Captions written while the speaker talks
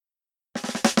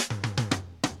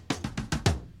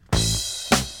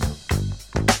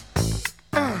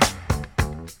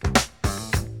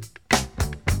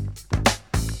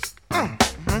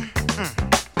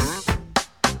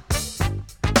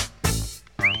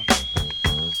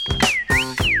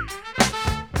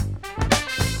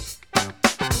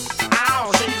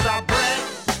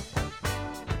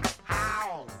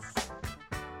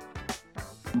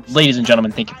Ladies and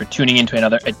gentlemen, thank you for tuning in to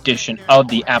another edition of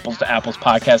the Apples to Apples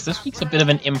podcast. This week's a bit of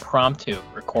an impromptu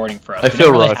recording for us. I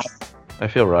feel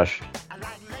rushed.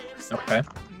 Okay.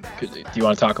 Do you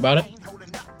want to talk about it?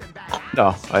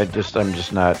 No, I'm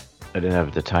just not. I didn't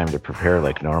have the time to prepare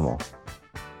like normal.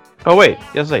 Oh wait,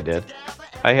 yes I did.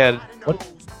 I had. What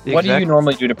do you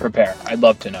normally do to prepare? I'd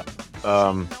love to know.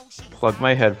 Plug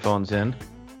my headphones in.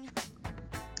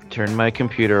 Turn my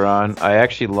computer on. I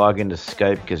actually log into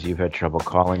Skype because you've had trouble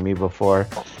calling me before.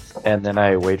 And then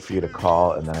I wait for you to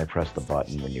call, and then I press the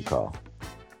button when you call.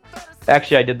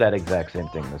 Actually, I did that exact same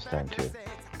thing this time, too.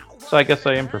 So I guess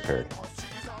I am prepared.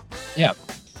 Yeah.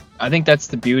 I think that's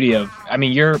the beauty of... I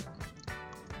mean, you're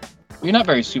not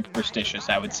very superstitious,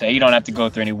 I would say. You don't have to go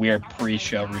through any weird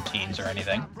pre-show routines or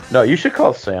anything. No, you should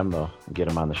call Sam, though, and get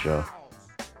him on the show.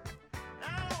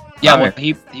 Yeah, well,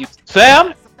 he...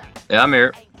 Sam? Yeah, I'm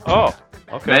here. Oh,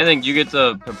 okay. I think you get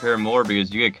to prepare more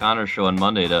because you get Connor's show on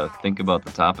Monday to think about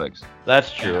the topics.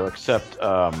 That's true, except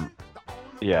I'm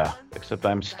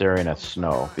staring at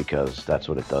snow because that's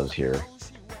what it does here.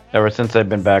 Ever since I've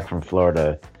been back from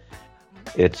Florida,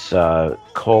 it's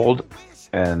cold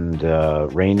and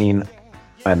raining,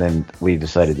 and then we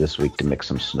decided this week to mix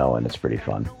some snow, and it's pretty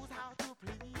fun.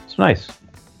 It's nice.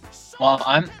 Well,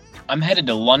 I'm headed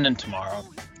to London tomorrow,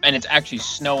 and it's actually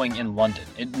snowing in London.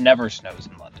 It never snows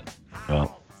in London.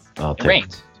 Well, it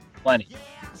rains plenty.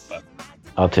 But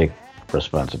I'll take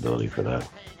responsibility for that.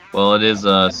 Well, it is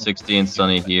 60 and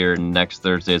sunny here. Next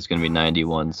Thursday it's going to be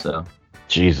 91, so.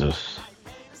 Jesus.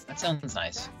 That sounds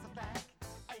nice.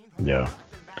 Yeah.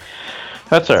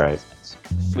 That's all right.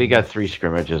 We got 3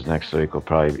 scrimmages next week. We'll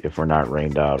probably, if we're not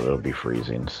rained out, it'll be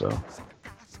freezing, so.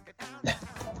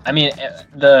 I mean,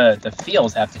 the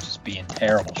fields have to just be in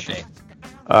terrible shape.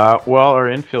 Well, our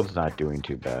infield's not doing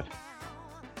too bad.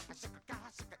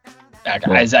 I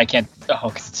can't. Oh,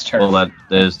 because it's turf. Well, that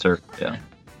is turf. Yeah.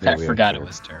 I forgot it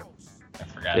was turf.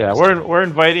 Yeah, we're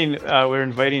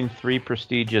inviting 3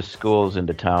 prestigious schools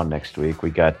into town next week.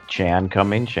 We got Chan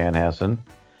coming, Chanhassen,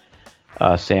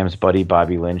 Sam's buddy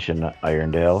Bobby Lynch in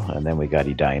Irondale, and then we got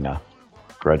Edina.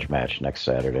 Grudge match next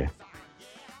Saturday.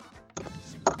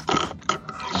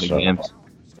 Big games.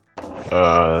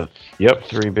 Yep,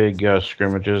 3 big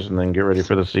scrimmages, and then get ready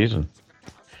for the season.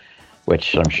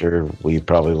 Which I'm sure we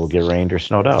probably will get rained or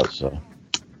snowed out. So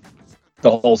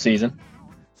the whole season.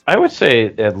 I would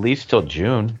say at least till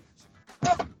June.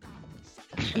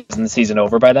 Isn't the season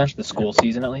over by then? The school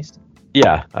season, at least.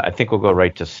 Yeah, I think we'll go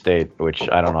right to state, which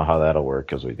I don't know how that'll work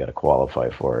because we got to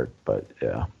qualify for it. But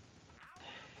yeah.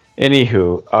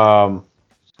 Anywho,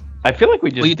 I feel like we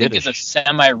just. Well, you think it's a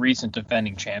semi-recent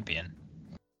defending champion?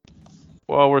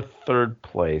 Well, we're 3rd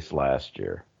place last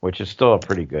year, which is still a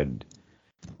pretty good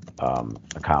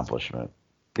accomplishment.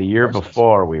 The year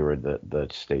before, we were the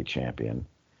state champion.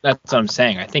 That's what I'm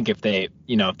saying. I think if they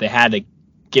had to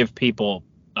give people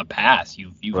a pass,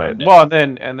 you've right. earned it. Well,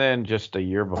 and then just 2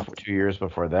 years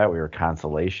before that, we were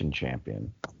consolation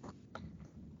champion.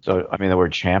 So I mean, the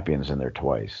word champion's in there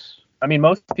twice. I mean,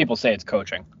 most people say it's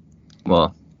coaching.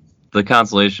 Well, the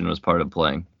consolation was part of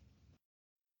playing.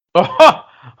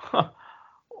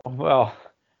 Well,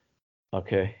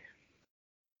 okay.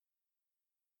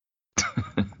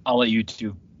 I'll let you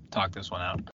two talk this one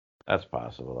out. That's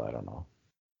possible. I don't know.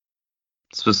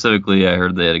 Specifically, I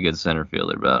heard they had a good center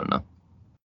fielder, but I don't know.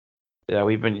 Yeah,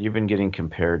 you've been getting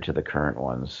compared to the current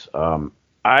ones.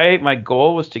 My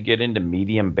goal was to get into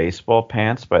medium baseball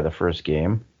pants by the first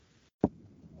game.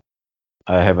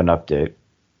 I have an update.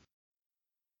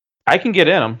 I can get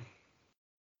in them.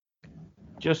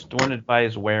 Just wouldn't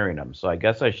advise wearing them. So I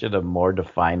guess I should have more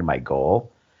defined my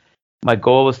goal. My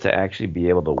goal was to actually be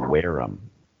able to wear them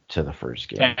to the first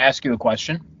game. Can I ask you a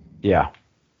question? Yeah.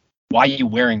 Why are you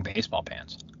wearing baseball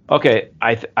pants? Okay,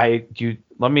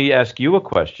 let me ask you a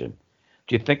question.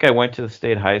 Do you think I went to the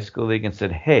state high school league and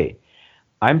said, "Hey,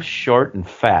 I'm short and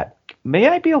fat. May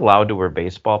I be allowed to wear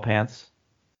baseball pants?"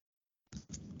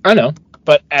 I know,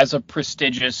 but as a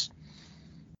prestigious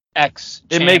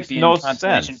it makes no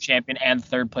sense. Champion and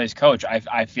 3rd place coach,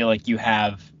 I feel like you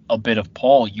have a bit of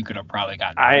pull. You could have probably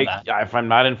gotten that. If I'm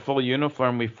not in full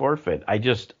uniform, we forfeit.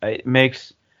 It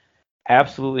makes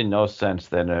absolutely no sense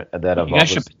that you guys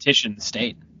should petition the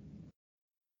state.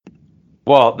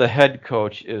 Well, the head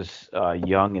coach is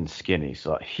young and skinny,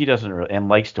 so he doesn't really and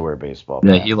likes to wear baseball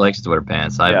pants. Yeah, he likes to wear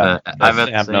pants. I've had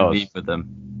the same beef with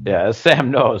him. Yeah, as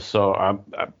Sam knows. So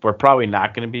we're probably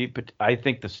not going to be. But I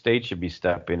think the state should be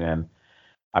stepping in.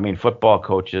 I mean, football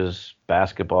coaches,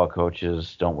 basketball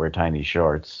coaches don't wear tiny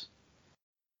shorts.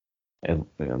 And,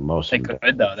 most They of them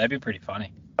could though. That'd be pretty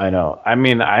funny. I know. I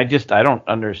mean, I don't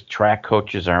understand. Track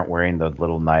coaches aren't wearing the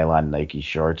little nylon Nike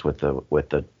shorts with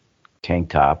the tank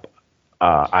top.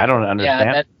 I don't understand.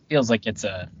 Yeah, that feels like it's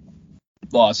a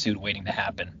lawsuit waiting to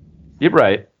happen. You're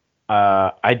right.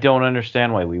 I don't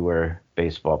understand why we wear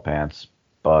baseball pants,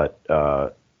 but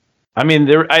I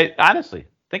mean, I honestly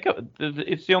think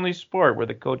it's the only sport where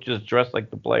the coaches dress like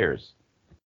the players.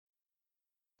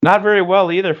 Not very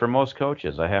well either for most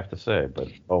coaches, I have to say, but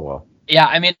oh well. Yeah,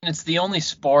 I mean, it's the only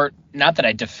sport, not that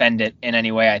I defend it in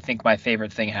any way. I think my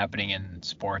favorite thing happening in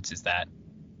sports is that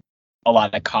a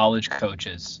lot of college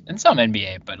coaches, and some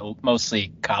NBA, but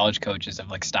mostly college coaches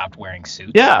have like stopped wearing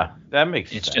suits. Yeah, that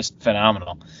makes It's sense. just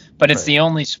phenomenal. But it's Right. the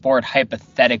only sport,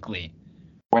 hypothetically,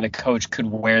 where the coach could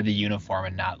wear the uniform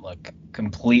and not look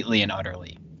completely and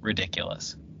utterly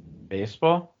ridiculous.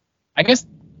 Baseball? I guess,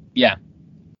 yeah.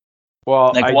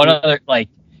 Well, Like, what other, like,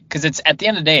 because it's at the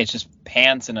end of the day, it's just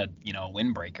pants and a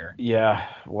windbreaker. Yeah,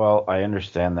 well, I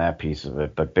understand that piece of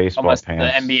it, but baseball Unless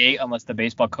pants. the NBA, unless the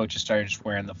baseball coaches started just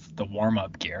wearing the warm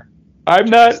up gear. I'm I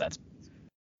guess not.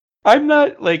 I'm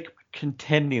not like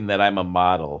contending that I'm a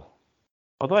model.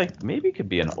 Although I maybe could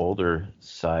be an older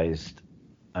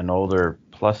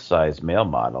plus size male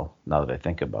model. Now that I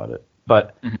think about it,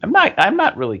 but Mhm. I'm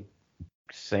not really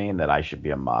saying that I should be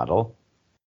a model.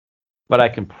 But I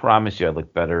can promise you I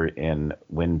look better in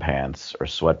wind pants or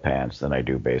sweatpants than I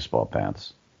do baseball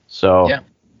pants. So Yeah.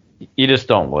 you just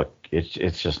don't look.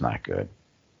 It's just not good.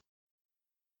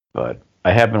 But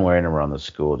I have been wearing them around the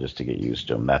school just to get used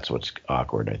to them. That's what's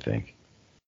awkward, I think.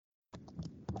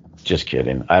 Just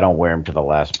kidding. I don't wear them to the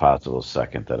last possible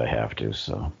second that I have to.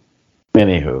 So,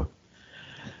 anywho,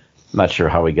 not sure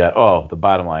how we got. Oh, the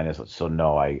bottom line is so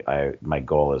no. My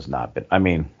goal has not been. I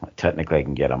mean, technically I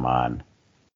can get them on.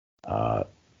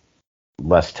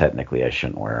 Less technically, I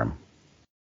shouldn't wear them.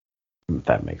 If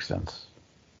that makes sense.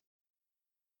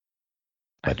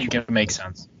 I think it makes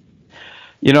sense.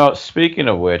 You know, speaking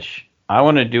of which, I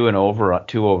want to do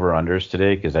two over-unders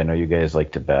today because I know you guys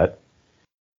like to bet.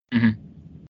 Mhm.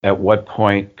 At what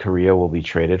point Korea will be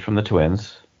traded from the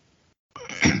Twins?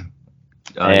 You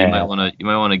might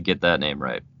want to get that name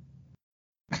right.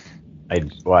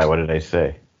 Why? What did I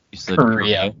say? You said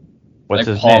Korea. What's Like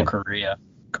his Paul name?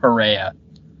 Correa.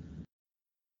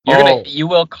 Oh. You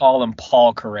will call him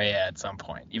Paul Correa at some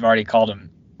point. You've already called him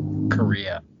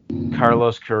Korea.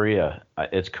 Carlos Correa.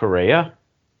 It's Correa?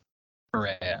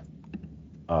 Correa.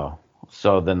 Oh,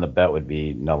 so then the bet would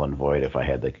be null and void if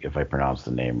I pronounced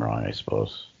the name wrong, I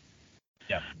suppose.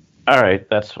 Yeah. All right,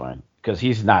 that's fine because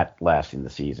he's not lasting the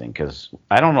season. Because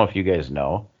I don't know if you guys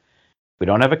know, we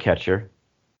don't have a catcher.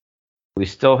 We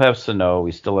still have Sano.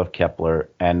 We still have Kepler,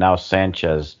 and now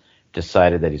Sanchez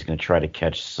decided that he's going to try to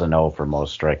catch Sano for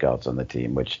most strikeouts on the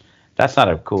team, which that's not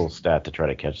a cool stat to try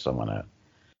to catch someone at.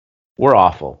 We're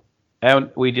awful,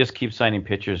 and we just keep signing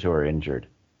pitchers who are injured.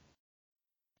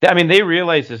 I mean, they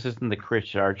realize this isn't the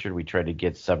Chris Archer we tried to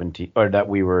get 17, or that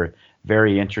we were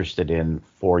very interested in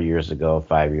 4 years ago,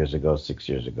 5 years ago, 6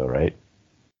 years ago, right?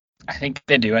 I think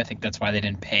they do. I think that's why they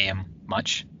didn't pay him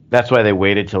much. That's why they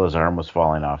waited till his arm was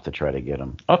falling off to try to get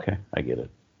him. Okay, I get it.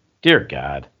 Dear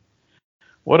God.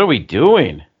 What are we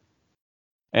doing?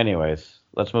 Anyways,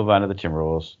 let's move on to the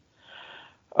Timberwolves.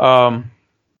 5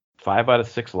 out of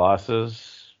 6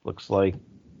 losses. Looks like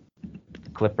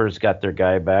Clippers got their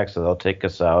guy back, so they'll take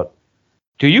us out.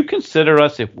 Do you consider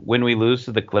us, when we lose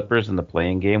to the Clippers in the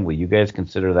playing game, will you guys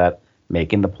consider that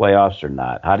making the playoffs or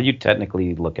not? How do you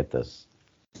technically look at this?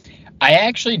 I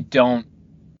actually don't.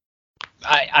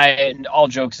 I all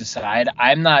jokes aside,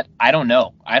 I don't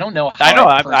know. I don't know how.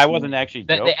 I wasn't actually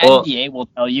the joking. NBA will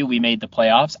tell you we made the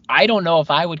playoffs. I don't know if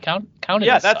I would count it.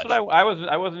 Yeah, as that's such. what I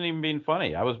wasn't even being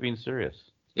funny. I was being serious.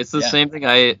 It's the same thing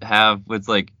I have with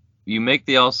like you make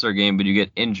the All-Star game but you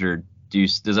get injured.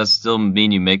 Does that still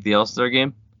mean you make the All-Star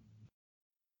game?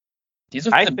 These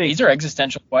are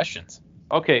existential questions.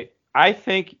 Okay, I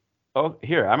think. Oh,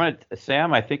 here I'm gonna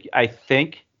Sam. I think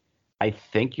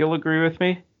you'll agree with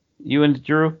me. You and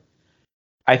Drew.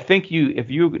 I think if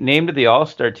you named the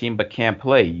All-Star team but can't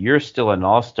play, you're still an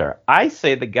All-Star. I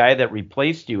say the guy that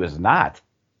replaced you is not.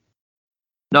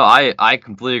 No, I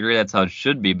completely agree that's how it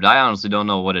should be, but I honestly don't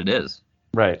know what it is.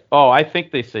 Right. Oh, I think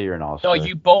they say you're an All-Star. No,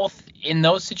 you both in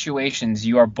those situations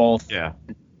you are both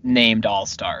named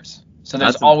All-Stars. So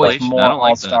there's That's always inflation. more I don't like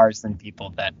All-Stars than people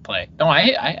that play. No,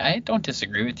 I don't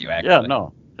disagree with you actually. Yeah,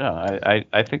 no.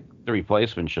 I think the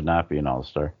replacement should not be an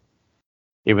All-Star.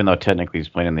 Even though technically he's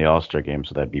playing in the All-Star game,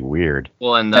 so that'd be weird.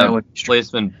 Well, and that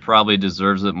replacement probably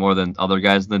deserves it more than other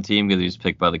guys in the team because he's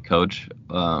picked by the coach.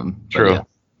 True. Yeah.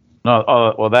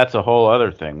 No, well, that's a whole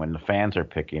other thing. When the fans are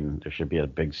picking, there should be a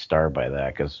big star by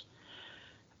that. Because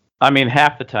I mean,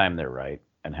 half the time they're right,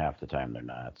 and half the time they're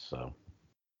not. So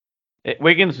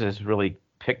Wiggins has really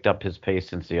picked up his pace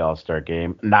since the All Star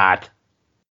game. Not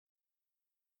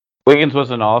Wiggins was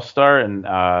an All Star, and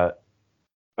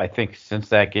I think since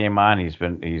that game on,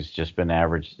 he's just been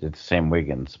average. It's the same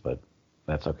Wiggins, but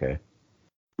that's okay.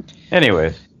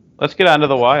 Anyways, let's get on to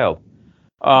the Wild.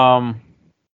 I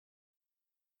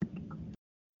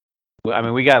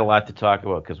mean, we got a lot to talk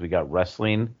about because we got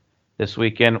wrestling this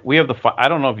weekend. We have I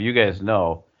don't know if you guys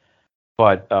know,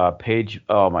 but Paige.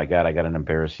 Oh my God, I got an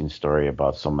embarrassing story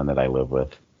about someone that I live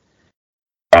with.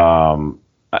 That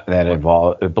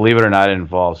believe it or not, it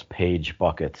involves Paige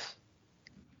buckets.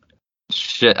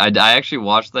 Shit, I actually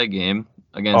watched that game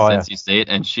against NC State,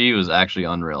 and she was actually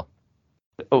unreal.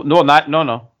 Oh no, not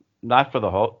for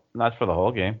the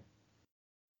whole game.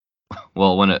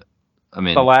 Well,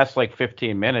 the last like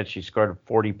 15 minutes, she scored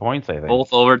 40 points. I think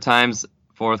both overtimes,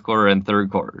 fourth quarter and third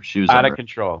quarter, she was out of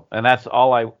control, and that's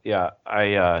all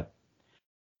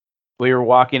we were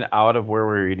walking out of where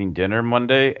we were eating dinner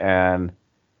Monday, and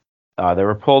there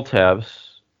were pull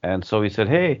tabs, and so we said,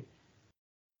 hey.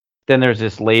 Then there's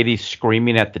this lady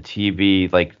screaming at the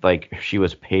TV like she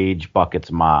was Paige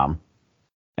Bucket's mom,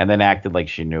 and then acted like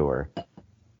she knew her,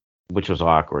 which was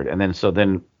awkward. And then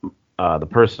the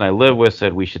person I live with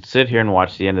said we should sit here and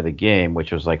watch the end of the game,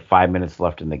 which was like 5 minutes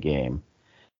left in the game,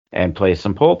 and play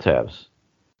some pull tabs.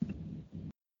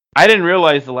 I didn't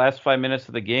realize the last 5 minutes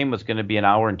of the game was going to be an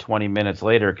hour and 20 minutes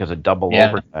later because of double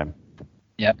overtime.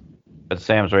 Yep. But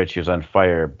Sam's right; she was on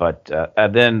fire. But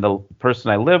and then the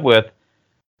person I live with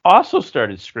also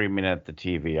started screaming at the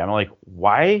TV. I'm like,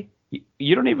 why?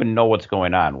 You don't even know what's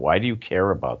going on. Why do you care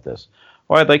about this?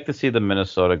 Well, I'd like to see the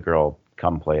Minnesota girl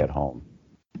come play at home.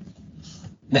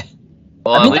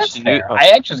 Well, I mean, that's fair. I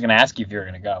actually was going to ask you if you were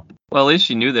going to go. Well, at least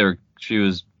she knew she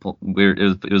was weird.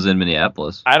 It was in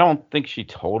Minneapolis. I don't think she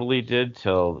totally did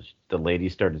till the lady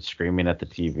started screaming at the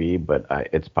TV, but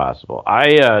it's possible.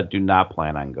 I do not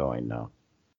plan on going, no.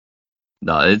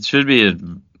 No, it should be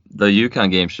the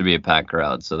UConn game should be a packed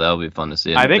crowd, so that'll be fun to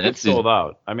see. I think it's sold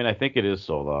out. I mean, I think it is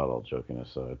sold out, all joking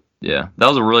aside. Yeah, that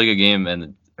was a really good game,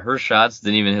 and her shots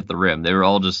didn't even hit the rim. They were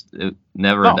all just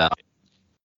never a doubt.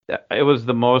 It was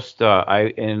the most,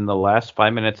 in the last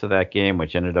 5 minutes of that game,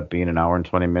 which ended up being an hour and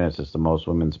 20 minutes, it's the most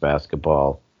women's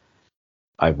basketball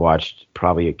I've watched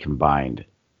probably combined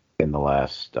in the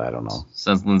last, I don't know.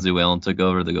 Since Lindsay Whalen took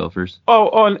over the Gophers.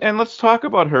 Oh, and let's talk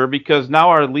about her, because now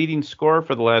our leading scorer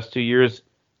for the last 2 years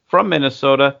from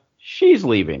Minnesota, she's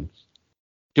leaving.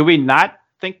 Do we not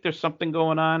think there's something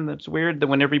going on that's weird that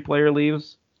when every player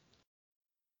leaves?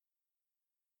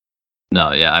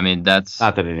 No, yeah, I mean, that's...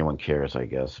 Not that anyone cares, I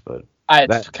guess, but...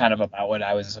 It's kind of about what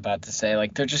I was about to say.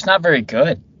 Like, they're just not very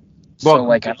good. So,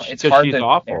 like, it's hard she's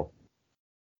awful.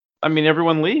 I mean,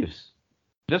 everyone leaves.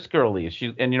 This girl leaves.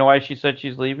 And you know why she said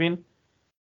she's leaving?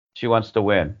 She wants to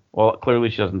win. Well, clearly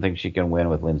she doesn't think she can win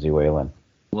with Lindsay Whalen.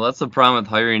 Well, that's the problem with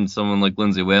hiring someone like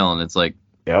Lindsay Whalen. It's like,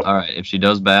 all right, if she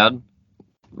does bad,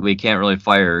 we can't really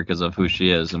fire her because of who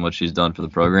she is and what she's done for the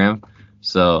program.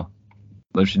 So...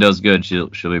 But if she does good, she'll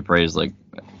be praised like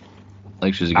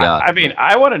she's a god. I mean,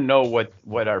 I want to know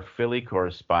what our Philly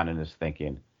correspondent is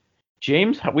thinking.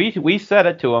 James, we said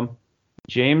it to him.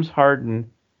 James Harden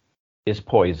is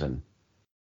poison,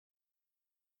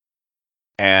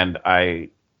 and I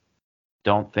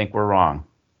don't think we're wrong.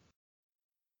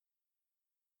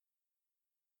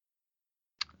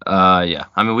 Yeah.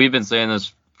 I mean, we've been saying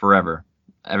this forever.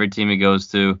 Every team he goes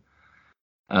to,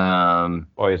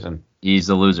 poison. He's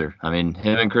a loser. I mean,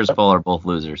 him and Chris Paul are both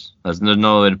losers. There's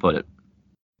no way to put it.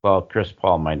 Well, Chris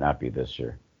Paul might not be this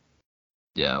year.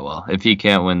 Yeah, well, if he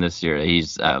can't win this year,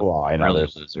 he's out. Well, I know a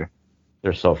loser.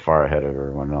 They're so far ahead of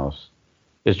everyone else.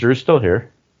 Is Drew still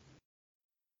here?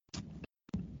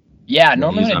 Yeah,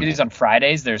 normally when I do these on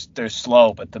Fridays, they're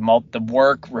slow, but the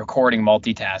work recording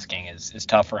multitasking is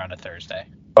tough around a Thursday.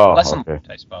 Oh, less than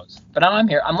I suppose. But I'm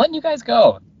here. I'm letting you guys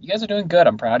go. You guys are doing good.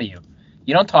 I'm proud of you.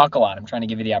 You don't talk a lot. I'm trying to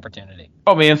give you the opportunity.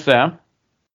 Oh, me and Sam?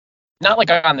 Not like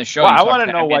on the show. Well, I want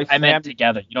to know why I meant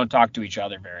together. You don't talk to each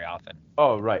other very often.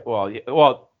 Oh, right.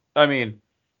 Well, I mean,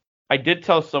 I did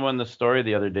tell someone the story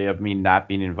the other day of me not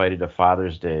being invited to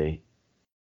Father's Day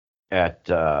at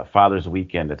Father's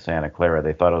Weekend at Santa Clara.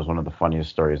 They thought it was one of the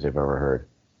funniest stories they've ever heard.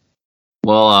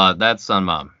 Well, that's on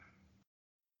Mom.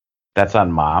 That's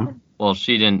on Mom? Well,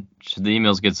 she didn't. The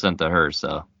emails get sent to her,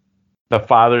 so. The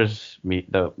fathers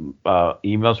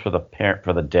emails for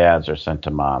the dads are sent to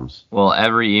moms. Well,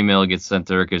 every email gets sent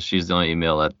to her because she's the only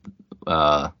email that.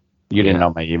 You didn't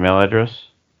know my email address?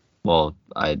 Well,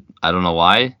 I don't know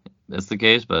why. it's the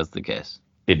case, but it's the case.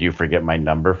 Did you forget my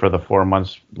number for the 4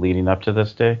 months leading up to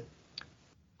this day?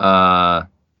 I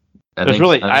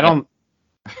don't.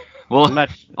 Well,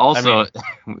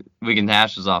 we can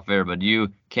hash this off air, but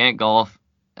you can't golf,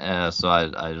 so I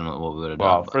don't know what we would have done.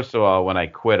 Well, first of all, when I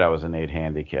quit, I was an 8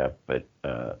 handicap, but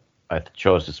I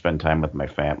chose to spend time with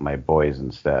my boys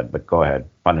instead. But go ahead,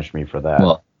 punish me for that.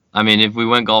 Well, I mean, if we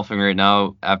went golfing right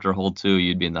now after hole 2,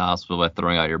 you'd be in the hospital by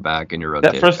throwing out your back and your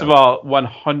rotator. First of all,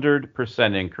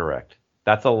 100% incorrect.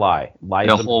 That's a lie.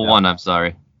 No, hole 1. I'm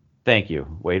sorry. Thank you.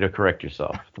 Way to correct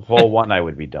yourself. Hole 1, I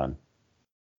would be done.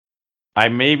 I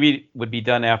maybe would be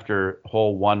done after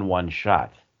hole 1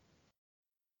 shot.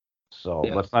 So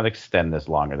let's not extend this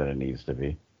longer than it needs to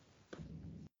be.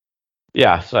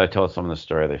 Yeah, so I told someone the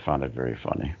story. They found it very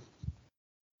funny.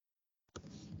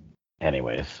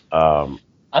 Anyways,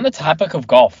 on the topic of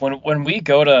golf, when we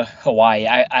go to Hawaii,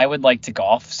 I would like to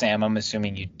golf. Sam, I'm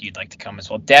assuming you'd like to come as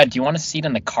well. Dad, do you want a seat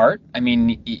in the cart? I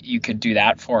mean, you could do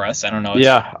that for us. I don't know.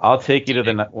 Yeah, I'll take you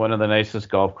to one of the nicest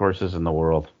golf courses in the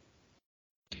world.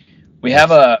 We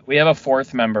have a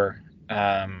fourth member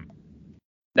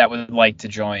that would like to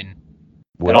join.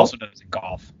 Will? That also doesn't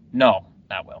golf. No,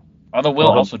 not Will. Although Will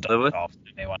also does golf.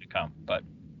 They may want to come, but.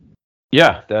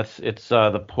 Yeah, it's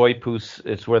the Poipus.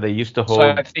 It's where they used to hold. So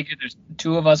I figured there's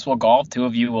 2 of us will golf, 2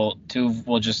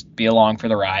 will just be along for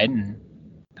the ride and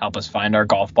help us find our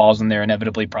golf balls, and they're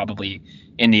inevitably probably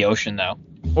in the ocean though.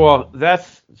 Well,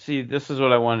 this is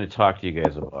what I wanted to talk to you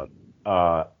guys about.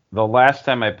 The last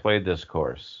time I played this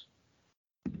course.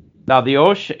 Now the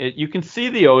ocean, you can see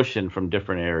the ocean from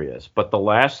different areas, but the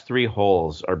last 3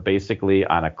 holes are basically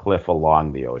on a cliff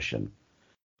along the ocean.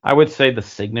 I would say the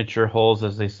signature holes,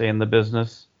 as they say in the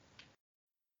business.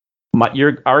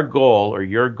 Our goal, or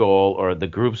your goal, or the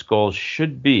group's goal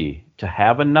should be to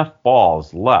have enough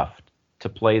balls left to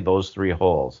play those 3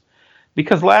 holes.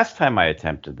 Because last time I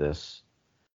attempted this,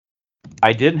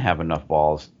 I didn't have enough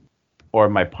balls, or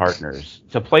my partners,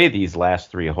 to play these last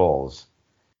 3 holes.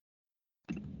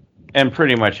 And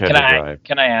pretty much had to drive.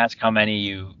 Can I ask how many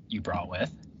you brought with?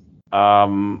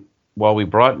 Well, we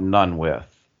brought none with.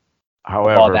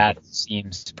 However, well, that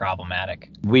seems problematic.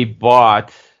 We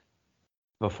bought,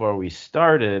 before we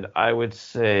started, I would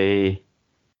say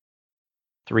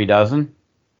 3 dozen.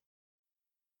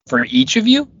 For each of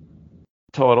you?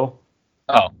 Total.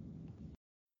 Oh.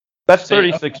 That's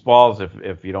 36 balls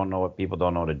if you don't know what people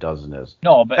don't know what a dozen is.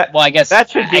 No, but I guess that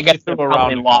should get you through a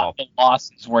round of golf. The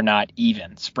losses were not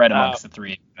even spread amongst the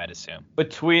 3, I'd assume.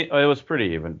 It was pretty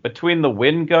even. Between the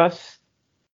wind gusts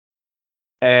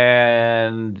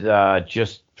and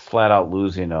just flat out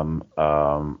losing them,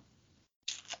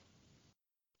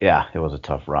 yeah, it was a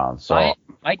tough round. So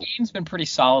my game's been pretty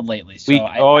solid lately. So and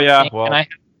I have a lot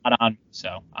on.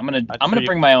 So I'm gonna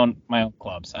bring my own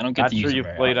clubs. I don't get to use them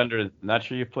very often. Not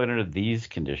sure you played under these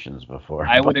conditions before.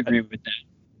 I would agree with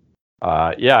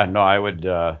that. Yeah, no, I would.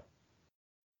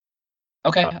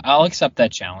 Okay, I'll accept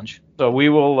that challenge. So we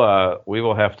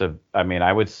will have to. I mean,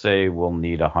 I would say we'll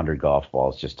need 100 golf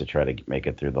balls just to try to make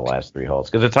it through the last 3 holes,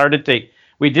 because it's hard to take.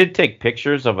 We did take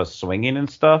pictures of us swinging and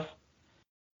stuff.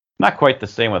 Not quite the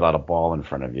same without a ball in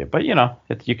front of you, but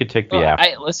you could take the app.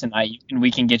 We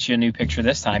can get you a new picture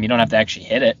this time. You don't have to actually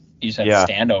hit it. You just have to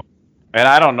stand over. And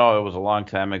I don't know, it was a long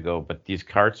time ago, but these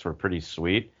carts were pretty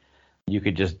sweet. You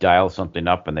could just dial something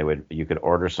up, and you could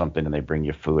order something, and they bring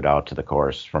you food out to the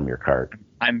course from your cart.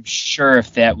 I'm sure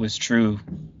if that was true,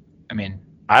 I mean,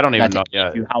 I don't even know.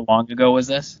 Yeah. How long ago was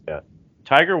this? Yeah.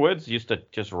 Tiger Woods used to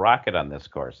just rock it on this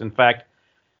course. In fact,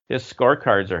 his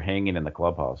scorecards are hanging in the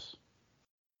clubhouse.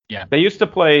 Yeah. They used to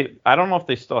play, I don't know if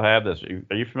they still have this.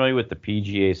 Are you familiar with the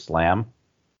PGA Slam?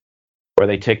 Where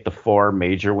they take the 4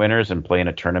 major winners and play in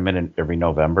a tournament every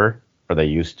November? Or they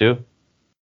used to?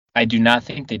 I do not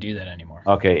think they do that anymore.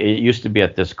 Okay, it used to be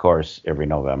at this course every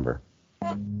November.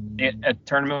 A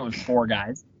tournament with 4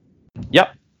 guys?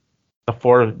 Yep. The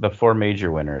four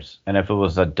major winners. And if it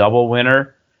was a double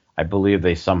winner, I believe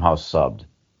they somehow subbed.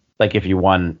 Like if you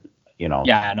won,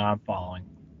 Yeah, no, I'm following.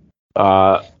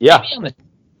 Yeah.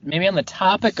 Maybe on the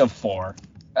topic of 4,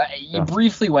 you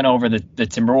briefly went over the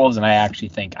Timberwolves, and I actually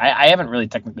think I haven't really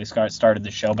technically started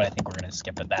the show, but I think we're going to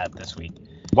skip at that this week.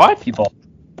 What? People.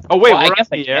 Oh wait, we're on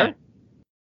the air?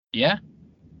 Yeah.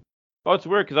 Oh, it's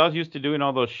weird because I was used to doing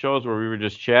all those shows where we were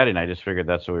just chatting. I just figured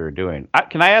that's what we were doing.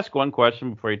 Can I ask one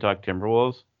question before you talk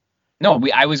Timberwolves? No,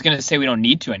 I was going to say we don't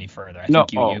need to any further.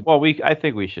 I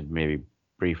think we should maybe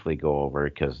briefly go over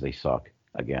it because they suck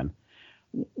again.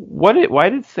 Why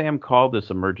did Sam call this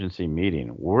emergency meeting?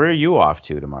 Where are you off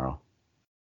to tomorrow?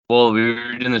 Well, we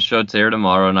were doing the show today or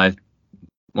tomorrow, and I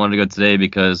wanted to go today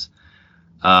because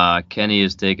Kenny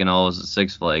is taking all his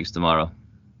Six Flags tomorrow.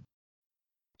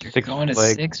 You're going to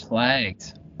Six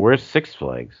Flags. Where's Six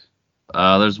Flags?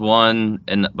 There's one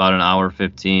in about an hour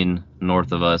 15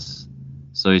 north of us.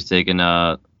 So he's taking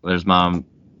there's mom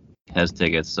has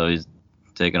tickets, so he's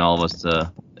taking all of us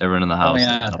to everyone in the house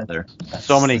up there.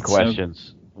 So many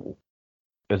questions.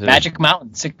 Magic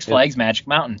Mountain, Six Flags Magic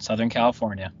Mountain, Southern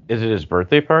California. Is it his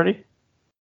birthday party?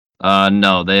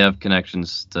 No, they have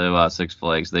connections to Six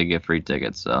Flags. They get free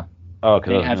tickets, so. Oh,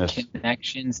 they have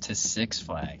connections to Six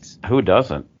Flags. Who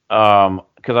doesn't?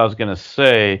 Because I was gonna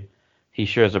say he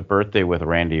shares a birthday with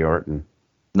Randy Orton.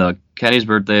 No, Kenny's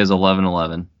birthday is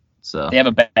 11/11. So they have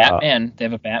a Batman. They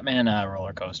have a Batman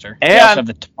roller coaster. And they also have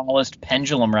the tallest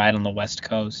pendulum ride on the West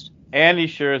Coast. And he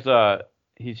shares a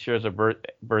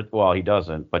Well, he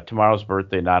doesn't. But tomorrow's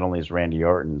birthday not only is Randy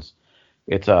Orton's,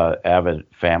 it's avid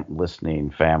listening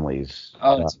families.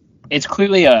 Oh, it's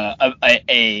clearly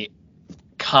a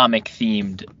comic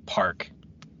themed park.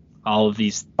 All of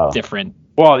these different.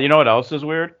 Well, you know what else is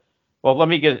weird? Well, let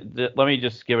me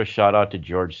just give a shout out to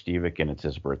George Stevick, and it's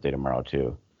his birthday tomorrow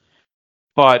too.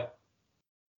 But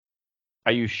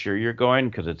are you sure you're going?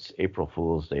 Because it's April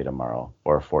Fool's Day tomorrow,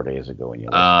 or 4 days ago when you.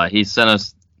 He sent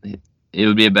us. It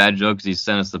would be a bad joke because he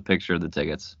sent us the picture of the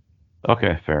tickets.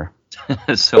 Okay, fair.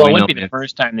 So well, it wouldn't be the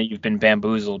first time that you've been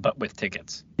bamboozled, but with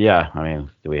tickets. Yeah, I mean,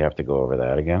 do we have to go over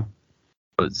that again?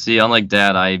 But see, unlike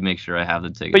Dad, I make sure I have the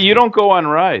tickets. But you don't go on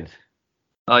rides.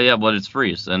 Oh yeah, but it's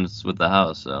free, and it's with the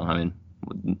house. So I mean,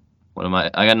 what am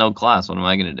I? I got no class. What am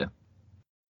I gonna do?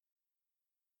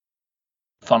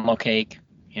 Funnel cake,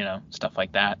 stuff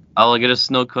like that. I'll get a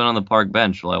snow cone on the park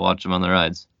bench while I watch them on the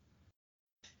rides.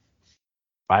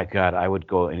 My God, I would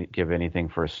go and give anything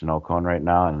for a snow cone right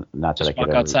now, and not that Just I could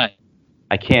walk outside.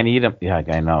 I can't eat them. Yeah,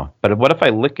 I know. But what if I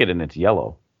lick it and it's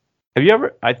yellow? Have you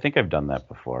ever? I think I've done that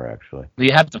before, actually.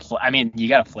 You have to. You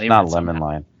got to flavor. Not lemon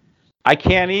lime. I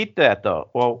can't eat that though.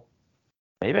 Well,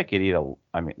 maybe I could eat no,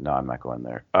 I'm not going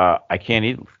there. I can't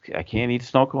eat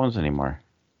snow cones anymore.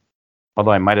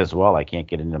 Although I might as well. I can't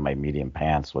get into my medium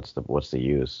pants. What's the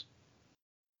use?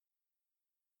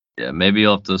 Yeah, maybe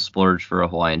you'll have to splurge for a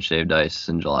Hawaiian shaved ice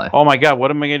in July. Oh my God,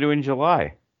 what am I gonna do in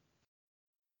July?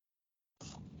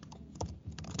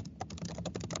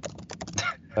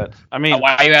 Why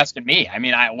are you asking me? I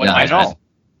know.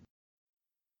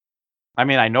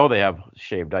 I know they have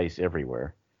shaved ice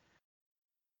everywhere.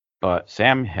 But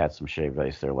Sam had some shaved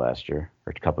ice there last year,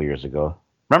 or a couple years ago.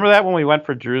 Remember that when we went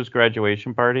for Drew's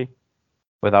graduation party?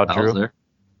 Without Drew? Was there?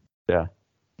 Yeah.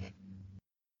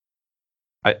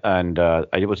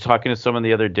 I was talking to someone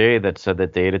the other day that said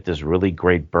that they ate at this really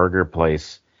great burger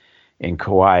place in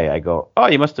Kauai. I go, oh,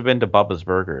 you must have been to Bubba's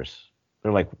Burgers.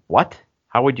 They're like, what?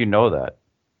 How would you know that?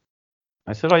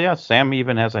 I said, oh, yeah, Sam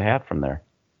even has a hat from there.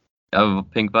 I have a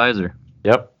pink visor.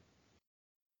 Yep.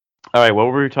 All right, what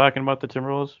were we talking about the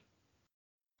Timberwolves?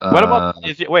 What about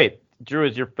Drew?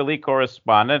 Is your Philly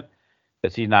correspondent?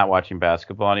 Is he not watching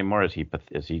basketball anymore? Is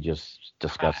he just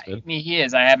disgusted? He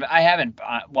is. I haven't.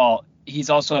 Well, he's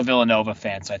also a Villanova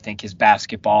fan, so I think his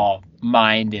basketball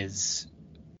mind is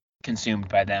consumed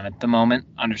by them at the moment.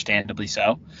 Understandably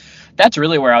so. That's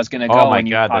really where I was going to go when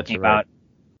you're talking about.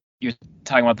 You're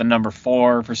talking about the number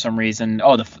 4 for some reason.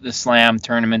 Oh, the Slam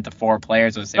tournament, the 4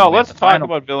 players. Let's talk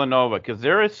about Villanova because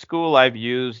they're a school I've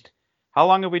used. How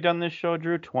long have we done this show,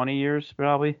 Drew? 20 years,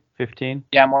 probably 15.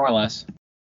 Yeah, more or less.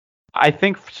 I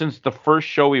think since the first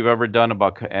show we've ever done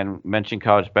about and mentioned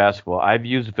college basketball, I've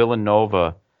used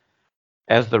Villanova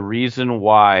as the reason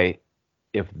why,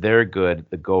 if they're good,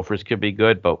 the Gophers could be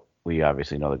good. But we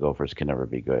obviously know the Gophers can never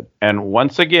be good. And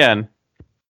once again,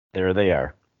 there they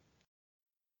are.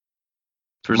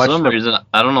 For some reason,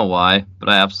 I don't know why, but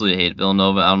I absolutely hate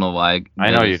Villanova. I don't know why.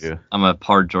 I know you do. I'm a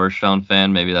part Georgetown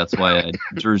fan. Maybe that's why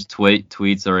Drew's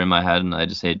tweets are in my head, and I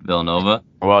just hate Villanova.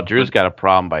 Well, Drew's got a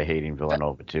problem by hating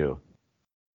Villanova too.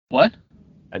 What?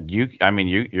 You're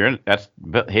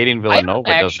hating Villanova.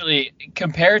 Actually,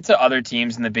 compared to other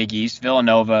teams in the Big East,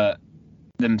 Villanova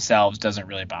themselves doesn't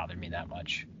really bother me that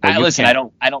much. I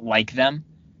don't like them,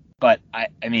 but I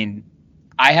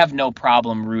have no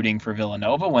problem rooting for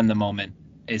Villanova when the moment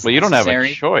is you don't have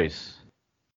a choice.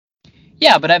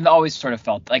 Yeah, but I've always sort of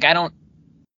felt like I don't.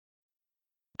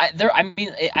 It's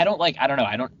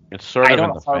sort of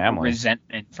in the family.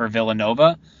 Resentment for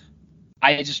Villanova.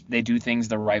 They do things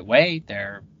the right way.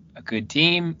 They're a good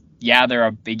team. Yeah, they're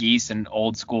a Big East and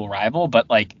old school rival, but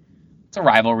it's a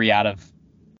rivalry out of.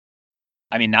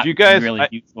 Not really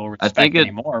mutual respect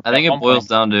anymore. I think it boils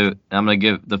down to. I'm gonna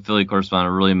give the Philly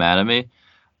correspondent really mad at me.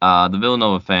 The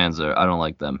Villanova fans I don't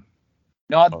like them.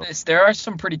 No, there are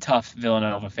some pretty tough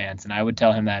Villanova fans, and I would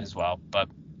tell him that as well. But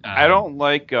I don't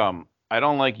like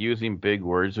using big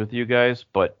words with you guys,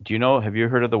 but have you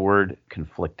heard of the word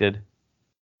conflicted?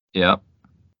 Yeah.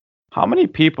 How many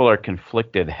people are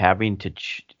conflicted having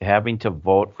to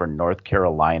vote for North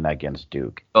Carolina against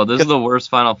Duke? Oh, this is the worst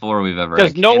Final Four we've ever had.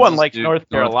 Because no one likes North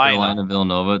Carolina. North Carolina,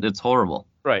 Villanova. It's horrible.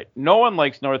 Right. No one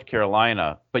likes North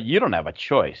Carolina, but you don't have a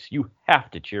choice. You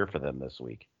have to cheer for them this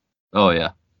week. Oh, yeah.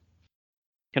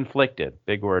 Conflicted.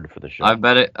 Big word for the show. I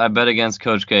bet against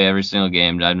Coach K every single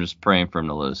game. I'm just praying for him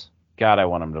to lose. God, I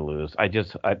want him to lose.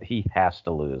 He has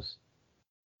to lose.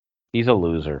 He's a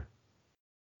loser.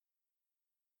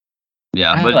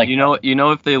 Yeah, but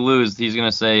if they lose, he's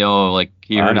gonna say, "Oh, like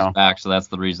he hurt his back, so that's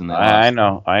the reason they lost." I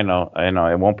know.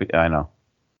 It won't be. I know.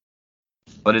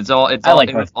 But it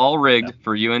was all rigged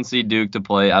for UNC Duke to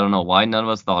play. I don't know why none of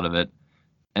us thought of it,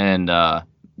 and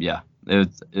it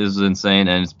was insane,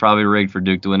 and it's probably rigged for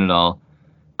Duke to win it all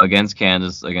against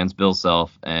Kansas, against Bill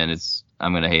Self, and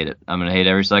I'm gonna hate it. I'm gonna hate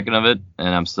every second of it, and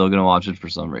I'm still gonna watch it for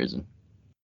some reason.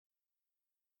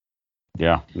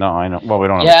 Yeah, no, I know. Well, we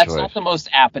don't have a choice. Yeah, it's not the most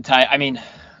appetite. I mean,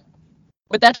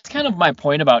 but that's kind of my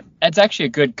point about. It's actually a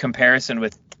good comparison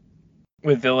with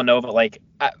Villanova. Like,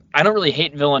 I don't really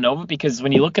hate Villanova because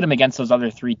when you look at them against those other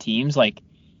three teams, like,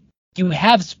 you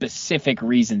have specific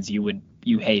reasons you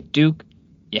hate Duke,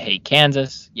 you hate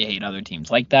Kansas, you hate other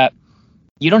teams like that.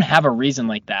 You don't have a reason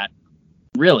like that,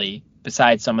 really.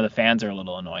 Besides, some of the fans are a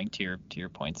little annoying. To your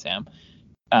point, Sam,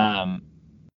 to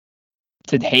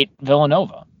hate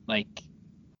Villanova. Like,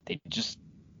 they just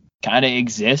kind of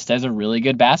exist as a really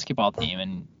good basketball team,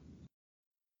 and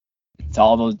it's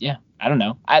all those. Yeah, I don't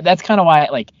know. That's kind of why,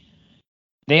 like,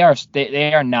 they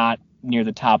are not near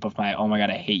the top of my. Oh my god,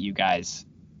 I hate you guys,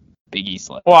 Big East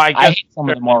list. Well, I hate some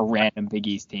of the more random Big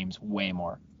East teams way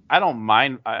more. I don't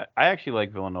mind. I actually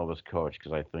like Villanova's coach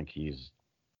because I think he's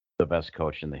the best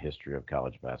coach in the history of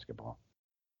college basketball.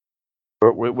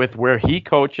 With where he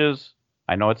coaches,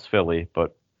 I know it's Philly,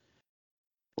 but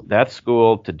that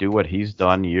school to do what he's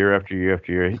done year after year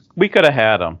after year, we could have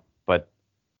had him, but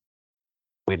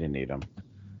we didn't need him.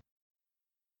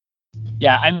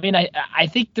 Yeah, I mean, I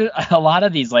think a lot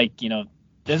of these, like,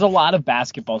 there's a lot of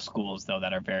basketball schools though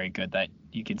that are very good that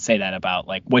you can say that about,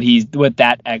 like what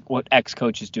ex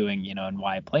coach is doing, and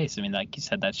why it plays. I mean, like you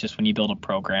said, that's just when you build a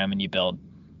program and you build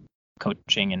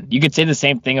coaching, and you could say the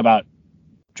same thing about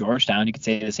Georgetown. You could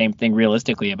say the same thing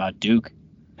realistically about Duke.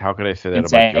 How could I say that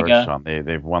about Georgetown?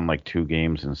 They've won like 2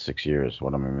 games in 6 years.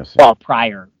 What am I missing? Well,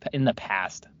 in the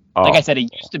past. Oh. Like I said,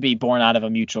 it used to be born out of a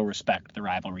mutual respect, the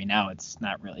rivalry. Now it's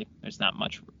not really. There's not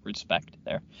much respect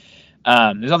there.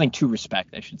 There's nothing to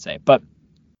respect, I should say. But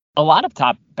a lot of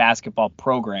top basketball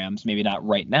programs, maybe not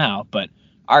right now, but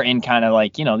are in kind of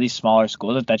like, these smaller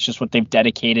schools. That's just what they've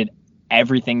dedicated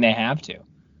everything they have to.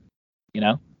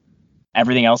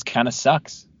 Everything else kind of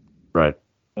sucks. Right.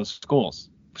 Those schools,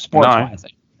 sports-wise, I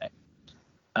should say.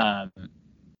 How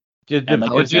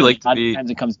would you like to be?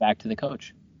 Sometimes it comes back to the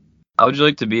coach. How would you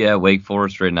like to be at Wake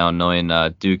Forest right now, knowing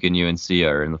Duke and UNC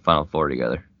are in the Final Four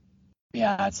together?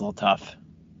 Yeah, it's a little tough.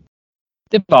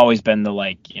 They've always been the,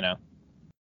 like, I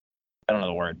don't know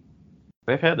the word.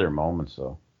 They've had their moments,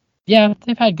 though. Yeah,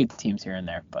 they've had good teams here and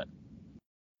there, but.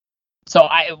 So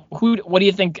what do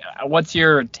you think? What's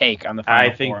your take on the Final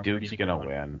Four? I think Duke's gonna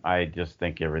win. I just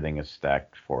think everything is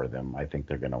stacked for them. I think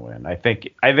they're gonna win. I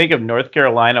think if North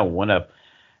Carolina wouldn't have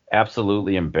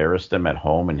absolutely embarrassed them at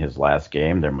home in his last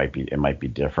game, it might be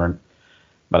different.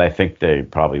 But I think they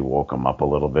probably woke them up a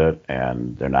little bit,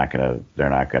 and they're not gonna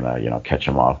catch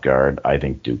them off guard. I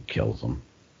think Duke kills them.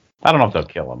 I don't know if they'll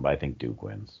kill them, but I think Duke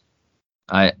wins.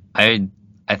 I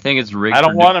think it's rigged. I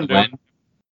don't want them to win.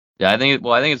 Yeah, I think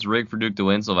it's rigged for Duke to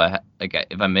win. So if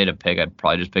I made a pick, I'd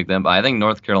probably just pick them. But I think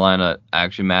North Carolina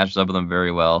actually matches up with them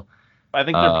very well. I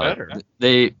think they're better.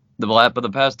 But the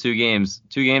past 2 games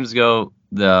ago,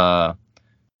 the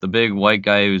big white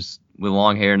guy who's with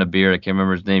long hair and a beard, I can't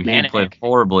remember his name. Manic. He played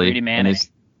horribly. He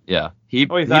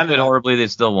played horribly. They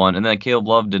still won. And then Caleb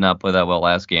Love did not play that well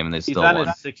last game, and they still won. He's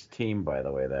on his 6th team, by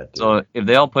the way. That dude. So if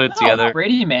they all put it together,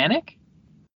 Brady Manic,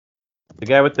 the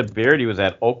guy with the beard, he was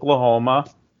at Oklahoma.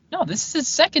 No, this is his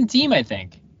 2nd team, I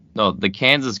think. No, the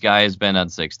Kansas guy has been on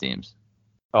 6 teams.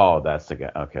 Oh, that's the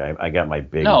guy. Okay, I got my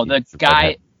big. No, the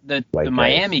guy, the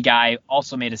Miami guy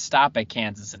also made a stop at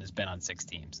Kansas and has been on 6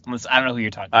 teams. Unless I don't know who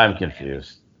you're talking about. I'm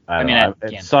confused.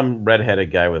 It's some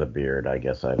redheaded guy with a beard, I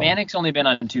guess. Manic's only been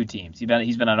on 2 teams.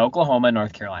 He's been on Oklahoma and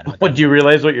North Carolina. But do you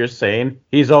realize what you're saying?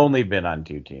 He's only been on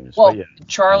 2 teams. Well, yeah.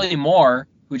 Charlie Moore,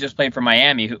 who just played for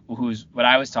Miami, who's what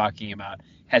I was talking about,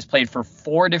 has played for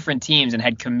 4 different teams and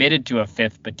had committed to a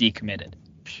 5th but decommitted.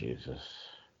 Jesus.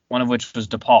 one of which was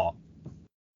DePaul.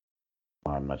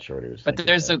 I'm not sure what he was But thinking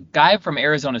there's of. a guy from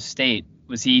Arizona State.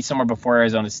 Was he somewhere before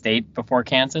Arizona State, before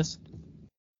Kansas?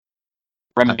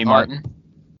 Remy Martin?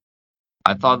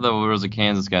 I thought there was a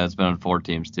Kansas guy that's been on 4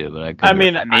 teams too, but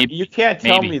You can't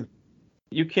tell me.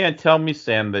 You can't tell me,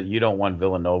 Sam, that you don't want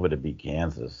Villanova to beat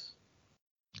Kansas.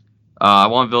 I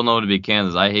want Villanova to beat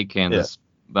Kansas. I hate Kansas,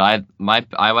 but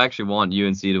I actually want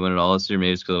UNC to win it all this year,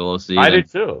 maybe it's because of the low seed. I do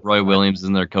too. Roy Williams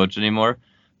isn't their coach anymore,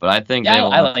 but I think I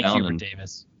like Hubert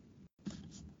Davis.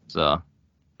 So,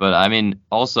 but I mean,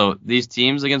 also these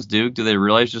teams against Duke, do they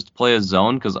realize just play a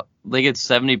zone? Because they get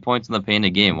 70 points in the paint a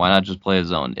game. Why not just play a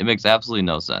zone? It makes absolutely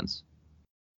no sense.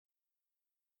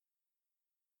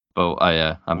 But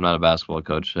I'm not a basketball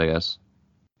coach, I guess.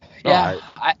 Yeah,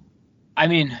 I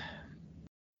mean,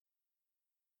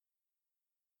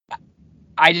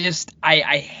 I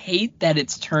hate that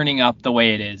it's turning up the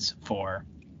way it is for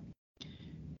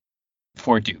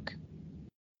Duke.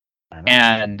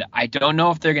 And I don't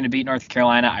know if they're going to beat North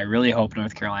Carolina. I really hope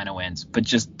North Carolina wins. But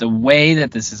just the way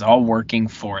that this is all working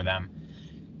for them,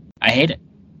 I hate it.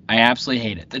 I absolutely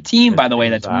hate it. The team, by the way,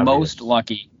 that's most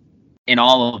lucky in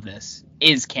all of this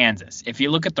is Kansas. If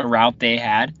you look at the route they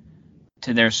had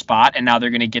to their spot, and now they're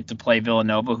going to get to play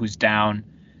Villanova, who's down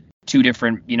 2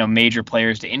 different, major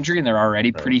players to injury, and they're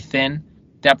already pretty thin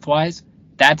depth-wise.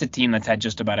 That's a team that's had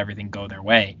just about everything go their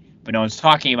way. But no one's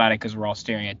talking about it because we're all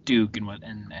staring at Duke and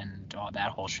all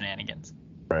that whole shenanigans.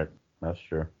 Right, that's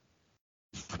true.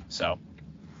 So,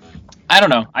 I don't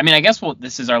know. I mean, I guess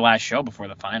this is our last show before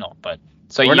the final. But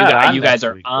so you guys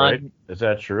are on. Right? Is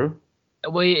that true?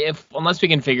 Well, unless we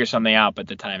can figure something out, but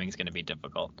the timing's going to be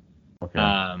difficult.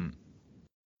 Okay.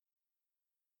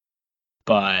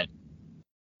 But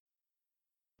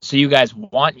so you guys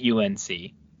want UNC?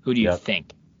 Who do you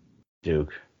think?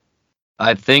 Duke.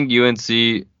 I think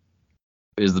UNC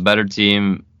is the better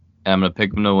team, and I'm going to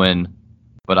pick them to win,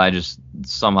 but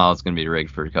somehow it's going to be rigged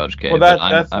for Coach K. Well,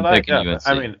 I'm picking UNC.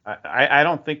 I mean, I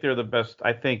don't think they're the best.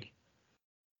 I think,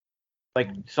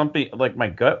 something like my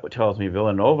gut tells me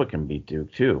Villanova can beat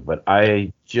Duke too, but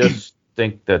I just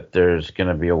think that there's going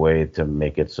to be a way to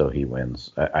make it so he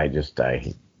wins.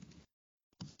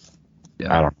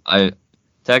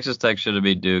 Texas Tech should have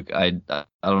beat Duke. I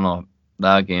don't know.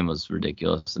 That game was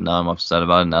ridiculous, and now I'm upset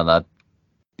about it. Now that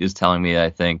is telling me I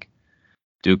think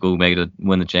Duke will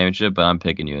win the championship, but I'm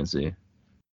picking UNC.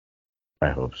 I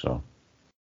hope so.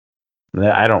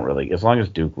 I don't really. As long as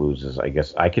Duke loses, I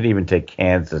guess I could even take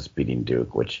Kansas beating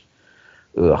Duke, which,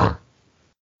 not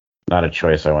a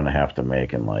choice I want to have to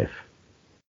make in life.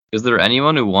 Is there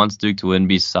anyone who wants Duke to win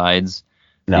besides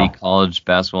the college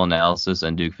basketball analysis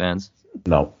and Duke fans?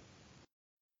 No.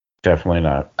 Definitely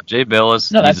not. Jay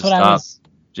Billis. No, that's what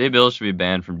Jay Billis should be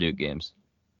banned from Duke games.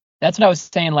 That's what I was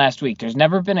saying last week. There's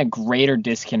never been a greater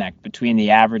disconnect between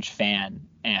the average fan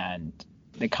and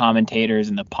the commentators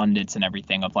and the pundits and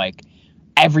everything of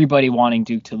everybody wanting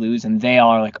Duke to lose, and they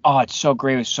all are like, oh, it's so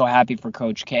great. We're so happy for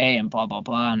Coach K and blah, blah,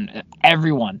 blah. And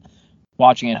everyone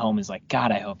watching at home is like,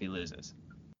 God, I hope he loses.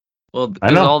 Well,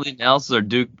 because all the analysis are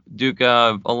Duke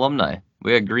alumni.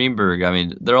 We got Greenberg. I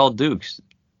mean, they're all Dukes.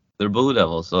 They're Blue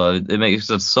Devils, so it makes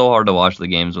it so hard to watch the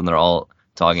games when they're all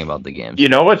talking about the games. You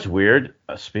know what's weird?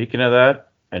 Speaking of that,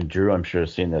 and Drew, I'm sure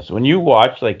has seen this. When you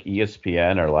watch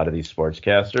ESPN or a lot of these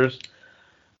sportscasters,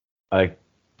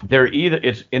 they're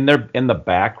it's in the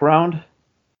background.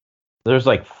 There's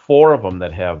 4 of them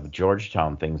that have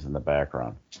Georgetown things in the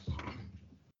background.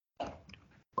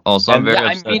 Also, I'm very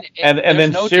upset. I mean, and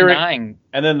then no denying.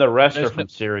 And then the rest are from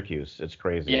Syracuse. It's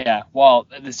crazy. Yeah, well,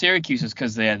 the Syracuse is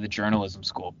because they had the journalism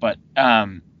school. But,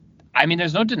 I mean,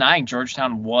 there's no denying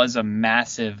Georgetown was a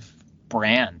massive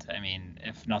brand. I mean,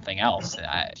 if nothing else.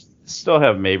 Still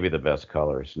have maybe the best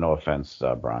colors. No offense,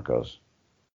 Broncos.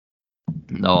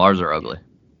 No, ours are ugly.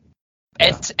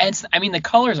 It's. I mean, the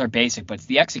colors are basic, but it's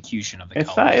the execution of the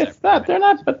colors. It's not. They're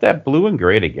not. But that blue and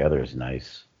gray together is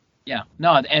nice. Yeah,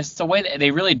 no, and it's the way that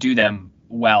they really do them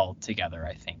well together,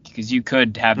 I think, because you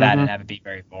could have that and have it be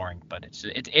very boring, but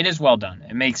it is well done.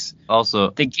 It makes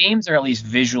the games are at least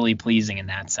visually pleasing in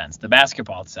that sense. The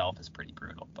basketball itself is pretty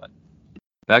brutal, but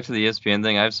back to the ESPN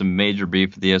thing, I have some major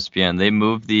beef with the ESPN. They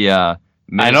moved the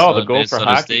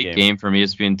Minnesota State game from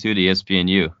ESPN2 to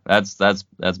ESPNU.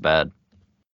 That's bad.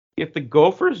 If the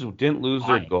Gophers didn't lose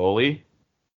their goalie,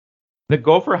 the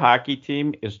Gopher hockey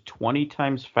team is 20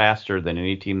 times faster than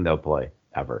any team they'll play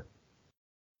ever.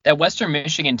 That Western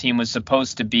Michigan team was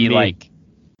supposed to be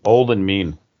old and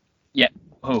mean. Yeah.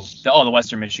 Who? The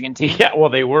Western Michigan team? Yeah, well,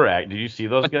 they were. Did you see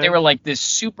those guys? But they were this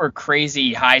super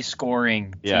crazy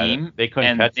high-scoring team. They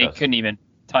couldn't catch us. They couldn't even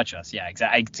touch us. Yeah, it's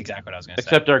exactly what I was going to say.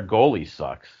 Except our goalie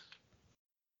sucks.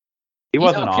 He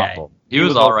wasn't okay. awful. He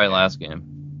was all right last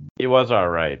game. He was all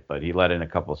right, but he let in a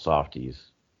couple of softies.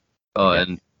 Oh,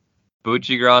 and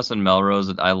Buccigross and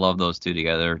Melrose, I love those two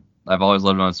together. I've always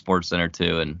loved them on SportsCenter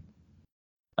too, and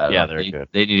they're good.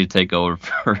 They need to take over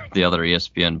for the other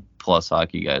ESPN Plus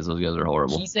hockey guys. Those guys are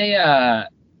horrible. He's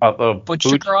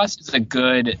Buccigross is a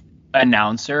good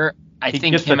announcer. I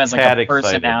think him as like a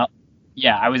personality.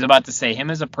 Yeah, I was about to say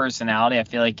him as a personality. I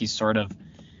feel like he's sort of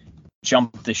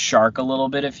jumped the shark a little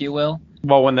bit, if you will.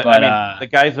 Well, the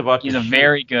guy's about he's a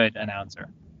very good announcer.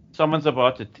 Someone's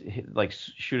about to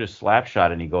shoot a slap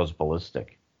shot and he goes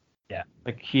ballistic. Yeah.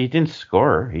 Like he didn't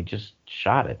score, he just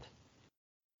shot it.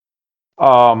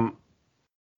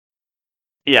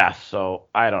 Yeah, so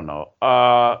I don't know.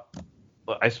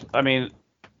 I mean,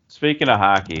 speaking of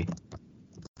hockey,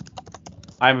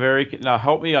 now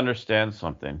help me understand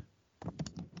something.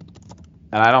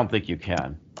 And I don't think you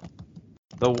can.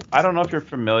 I don't know if you're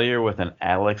familiar with an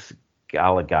Alex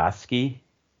Goligoski.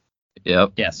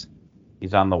 Yep. Yes.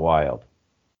 He's on the Wild.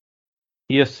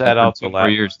 He has set out the last 4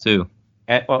 years too.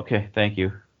 Okay, thank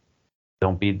you.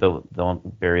 Don't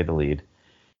bury the lead.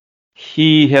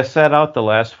 He has set out the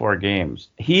last 4 games.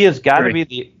 He has got to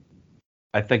be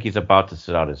I think he's about to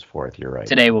sit out his 4th. You're right.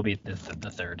 Today will be the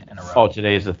 3rd in a row. Oh,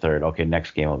 today is the 3rd. Okay,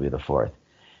 next game will be the 4th.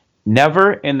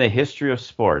 Never in the history of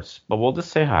sports, but we'll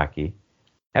just say hockey,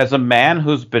 has a man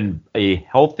who's been a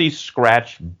healthy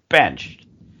scratch benched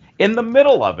in the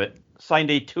middle of it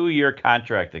signed a 2-year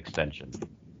contract extension.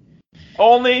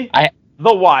 Only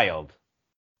the Wild.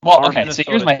 Well, okay, so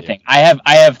here's my thing. I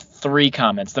have 3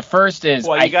 comments. The first is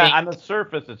on the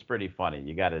surface it's pretty funny.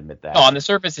 You got to admit that. No, on the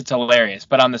surface it's hilarious,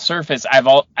 but on the surface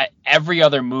every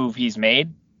other move he's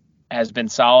made has been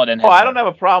solid and I don't have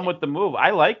a problem with the move. I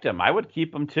liked him. I would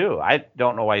keep him too. I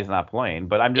don't know why he's not playing,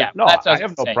 but I'm just I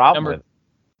have no problem with it.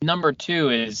 Number 2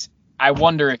 is I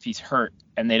wonder if he's hurt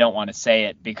and they don't want to say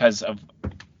it because of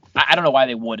I don't know why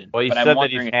they wouldn't. Well, he said that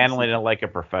he's handling it like a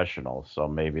professional, so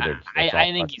maybe they're. I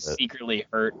think he's secretly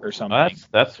hurt or something. Well,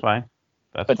 that's fine.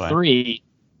 But 3,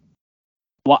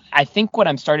 well, I think what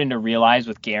I'm starting to realize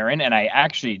with Guerin, and I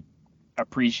actually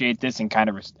appreciate this and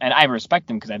and I respect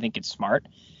him because I think it's smart.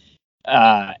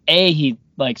 He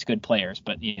likes good players,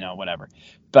 but whatever.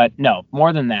 But no,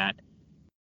 more than that,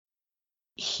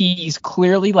 he's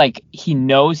clearly he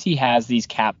knows he has these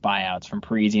cap buyouts from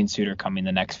Parise and Suter coming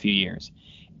the next few years.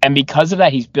 And because of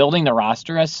that, he's building the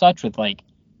roster as such with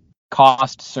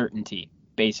cost certainty,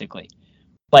 basically.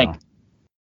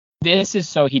 This is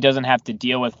so he doesn't have to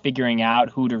deal with figuring out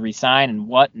who to re-sign and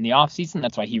what in the offseason.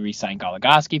 That's why he re-signed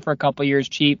Goligoski for a couple of years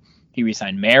cheap. He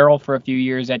re-signed Merrill for a few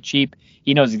years at cheap.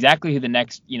 He knows exactly who the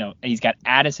next, he's got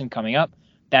Addison coming up.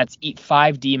 That's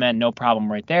 5 D-men, no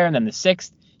problem right there. And then the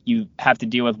 6th, you have to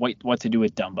deal with what to do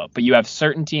with Dumba. But you have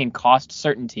certainty and cost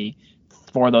certainty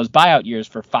for those buyout years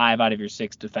for 5 out of your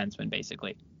 6 defensemen,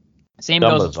 basically. Same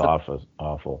Dumba's goes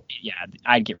awful. Yeah,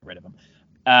 I'd get rid of him.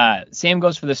 Same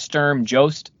goes for the Sturm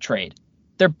Jost trade.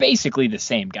 They're basically the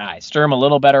same guy. Sturm a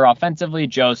little better offensively.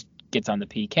 Jost gets on the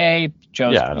PK.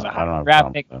 Jost was a high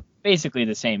draft pick. Basically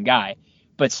the same guy.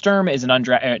 But Sturm is not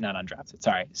undrafted.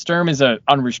 Sorry. Sturm is an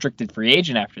unrestricted free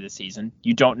agent after the season.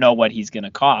 You don't know what he's going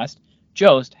to cost.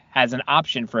 Jost has an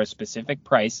option for a specific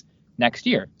price next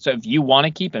year. So if you want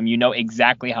to keep him, you know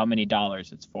exactly how many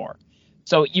dollars it's for.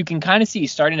 So you can kind of see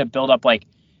he's starting to build up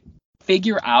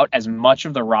figure out as much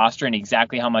of the roster and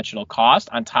exactly how much it'll cost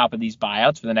on top of these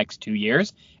buyouts for the next 2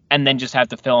 years, and then just have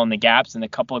to fill in the gaps. And the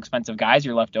couple expensive guys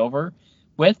you're left over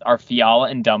with are Fiala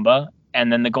and Dumba,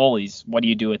 and then the goalies. What do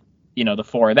you do with the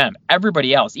 4 of them?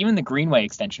 Everybody else, even the Greenway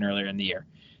extension earlier in the year,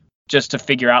 just to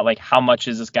figure out how much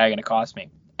is this guy going to cost me.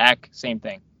 Same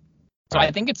thing. So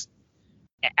I think it's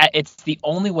the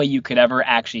only way you could ever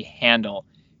actually handle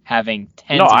having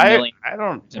tens of millions. I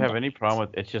don't have any problem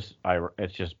with it.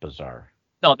 It's just bizarre.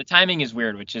 No, the timing is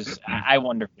weird, which is I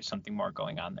wonder if there's something more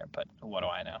going on there, but what do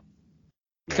I know?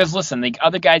 Because listen, the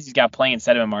other guys he's got playing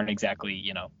instead of him aren't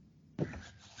exactly,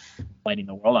 lighting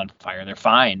the world on fire. They're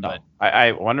fine, but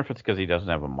I wonder if it's because he doesn't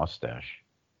have a mustache.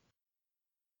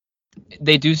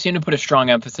 They do seem to put a strong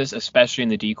emphasis, especially in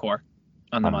the decor,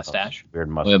 on the mustache. Weird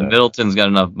mustache. Well, Middleton's got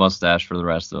enough mustache for the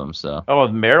rest of them, so. Oh,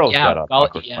 Merrill's got a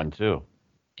one too.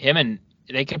 Him and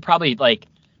they could probably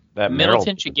that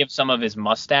Middleton should give some of his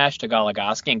mustache to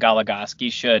Goligoski, and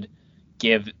Goligoski should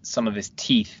give some of his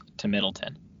teeth to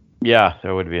Middleton. Yeah,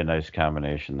 that would be a nice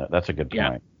combination. That's a good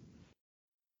point.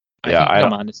 I think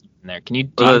I'm onto something there. Do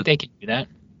you think they can do that?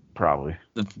 Probably.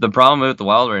 The problem with the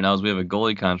Wild right now is we have a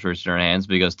goalie controversy in our hands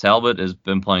because Talbot has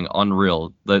been playing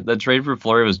unreal. The trade for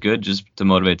Fleury was good just to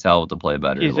motivate Talbot to play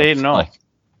better. He's 8-0.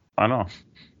 I know.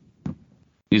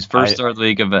 He's first star of the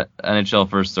week of NHL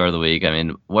first star of the week. I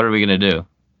mean, what are we gonna do?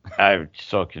 I'm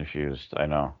so confused. I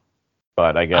know,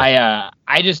 but I guess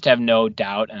I just have no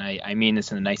doubt, and I mean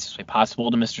this in the nicest way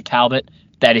possible to Mr. Talbot,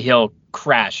 that he'll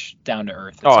crash down to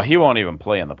earth. Oh, he won't even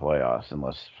play in the playoffs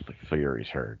unless Fleury's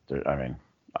hurt. I mean,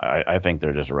 I think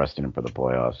they're just resting him for the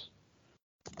playoffs.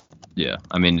 Yeah,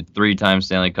 I mean, 3-time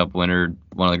Stanley Cup winner,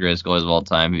 one of the greatest goalies of all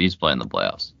time. He's playing the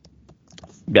playoffs.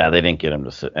 Yeah, they didn't get him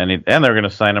to sit, and they're going to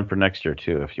sign him for next year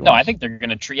too. If you want. No, I think they're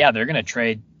going to they're going to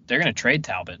trade. They're going to trade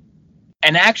Talbot.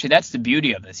 And actually, that's the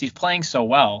beauty of this. He's playing so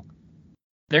well.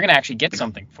 They're going to actually get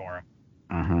something for him.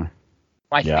 Mm-hmm.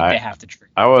 I think they have to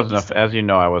trade. I wasn't, as you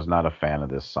know, I was not a fan of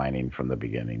this signing from the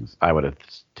beginnings. I would have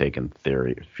taken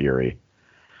Fury.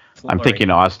 I'm thinking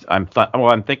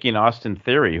I'm thinking Austin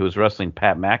Theory, who's wrestling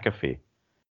Pat McAfee.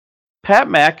 Pat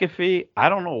McAfee, I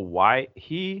don't know why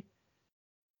he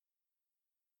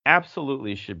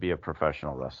absolutely should be a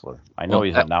professional wrestler. I know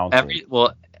he's announcing.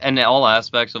 In all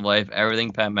aspects of life,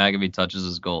 everything Pat McAfee touches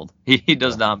is gold. He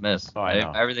does not miss.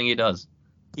 Everything he does.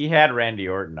 He had Randy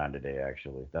Orton on today,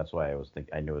 actually. That's why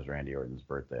I knew it was Randy Orton's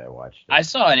birthday. I watched it. I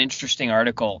saw an interesting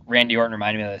article. Randy Orton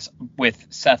reminded me of this with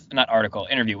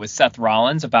interview with Seth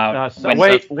Rollins about.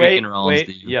 Wait.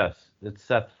 Yes, it's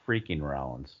Seth freaking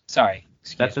Rollins. Sorry.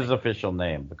 That's his official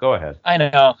name, but go ahead. I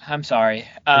know. I'm sorry.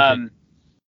 What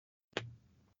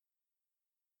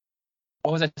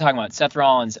was I talking about? Seth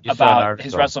Rollins about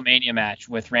his WrestleMania match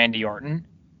with Randy Orton.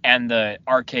 And the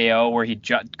RKO where he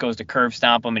goes to curve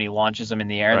stomp him and he launches him in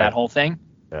the air, that whole thing.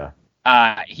 Yeah.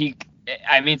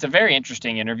 It's a very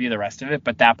interesting interview, the rest of it,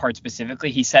 but that part specifically,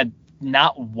 he said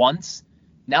not once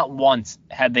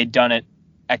had they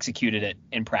executed it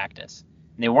in practice.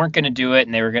 And they weren't going to do it,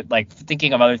 and they were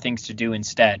thinking of other things to do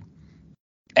instead.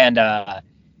 And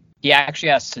he actually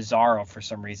asked Cesaro for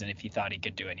some reason if he thought he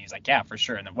could do it. And he's like, yeah, for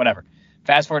sure. And then whatever.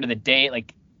 Fast forward to the day,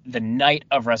 the night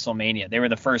of WrestleMania. They were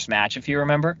the first match, if you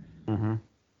remember. Mm-hmm.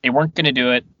 They weren't going to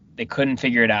do it. They couldn't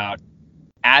figure it out.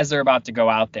 As they're about to go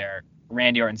out there,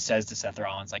 Randy Orton says to Seth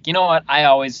Rollins, you know what? I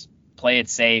always play it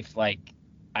safe. I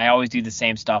always do the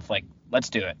same stuff.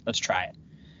 Let's do it. Let's try it.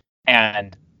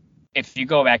 And if you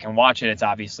go back and watch it, it's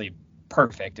obviously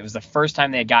perfect. It was the first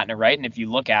time they had gotten it right. And if you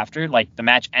look after, the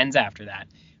match ends after that.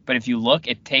 But if you look,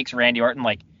 it takes Randy Orton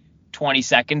 20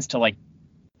 seconds to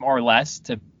more or less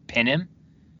to pin him.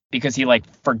 Because he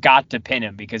forgot to pin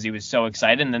him because he was so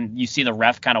excited. And then you see the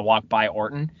ref kind of walk by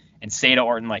Orton and say to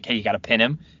Orton, hey, you got to pin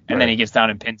him. And then he gets down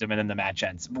and pins him, and then the match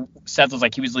ends. Seth was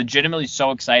he was legitimately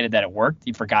so excited that it worked,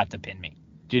 he forgot to pin me.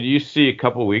 Did you see a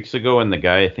couple weeks ago when the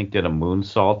guy, I think, did a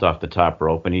moonsault off the top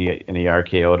rope and he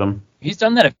RKO'd him? He's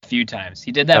done that a few times.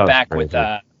 He did that back crazy.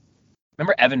 With,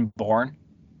 remember Evan Bourne?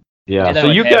 Yeah,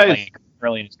 so you guys,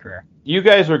 early in his career. You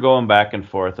guys were going back and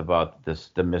forth about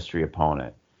the mystery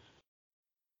opponent.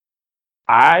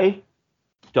 I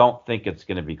don't think it's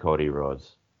going to be Cody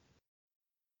Rhodes.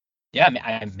 Yeah,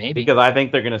 maybe. Because I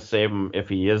think they're going to save him. If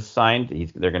he is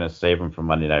signed, they're going to save him for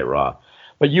Monday Night Raw.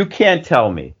 But you can't tell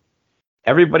me.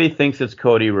 Everybody thinks it's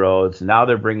Cody Rhodes. Now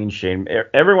they're bringing Shane.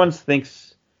 Everyone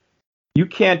thinks. You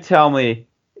can't tell me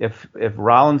if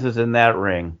Rollins is in that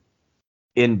ring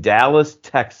in Dallas,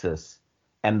 Texas,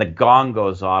 and the gong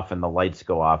goes off and the lights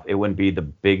go off, it wouldn't be the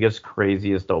biggest,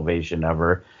 craziest ovation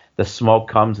ever. The smoke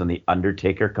comes and the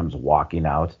Undertaker comes walking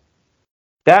out.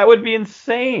 That would be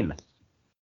insane.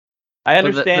 I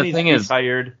understand he's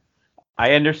retired.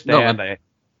 I understand.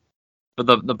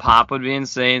 But the pop would be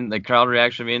insane. The crowd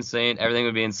reaction would be insane. Everything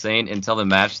would be insane until the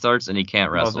match starts and he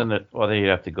can't wrestle. Then you'd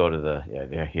have to go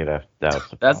to he'd have.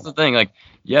 That's the thing.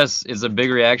 Yes, it's a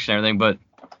big reaction and everything, but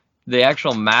the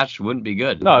actual match wouldn't be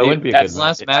good. No, it wouldn't be good. The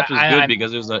last match was good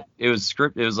because it was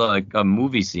scripted. It was like a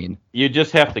movie scene. You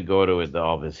just have to go to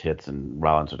all of his hits, and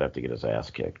Rollins would have to get his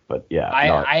ass kicked. But yeah,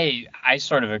 I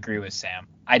sort of agree with Sam.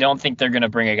 I don't think they're going to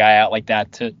bring a guy out like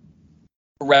that to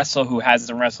wrestle who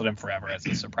hasn't wrestled him forever as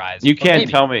a surprise. You can't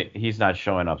tell me he's not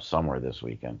showing up somewhere this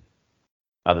weekend,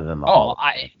 other than the.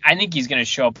 I think he's going to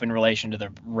show up in relation to the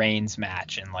Reigns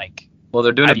match and Well,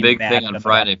 they're doing a big thing on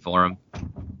Friday for him.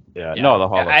 Yeah, no, the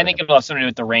Hall of Fame. I think it'll have something to do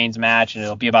with the Reigns match, and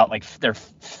it'll be about their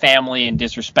family and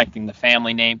disrespecting the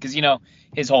family name, because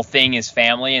his whole thing is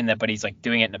family, but he's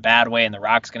doing it in a bad way, and The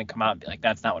Rock's gonna come out and be like,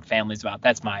 that's not what family's about.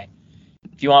 That's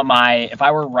if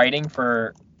I were writing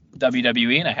for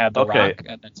WWE and I had The Rock,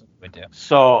 that's what I would do.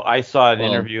 So I saw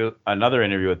another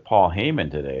interview with Paul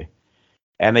Heyman today,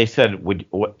 and they said,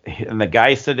 and the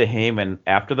guy said to Heyman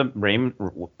after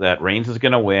that Reigns is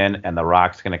gonna win and The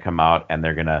Rock's gonna come out and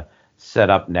they're gonna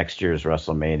set up next year's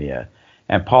WrestleMania.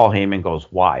 And Paul Heyman goes,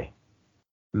 why?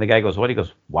 And the guy goes, what? He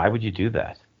goes, why would you do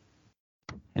that?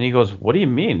 And he goes, what do you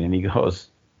mean? And he goes,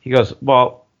 He goes,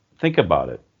 well, think about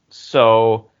it.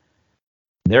 So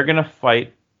they're going to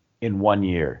fight in 1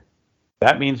 year.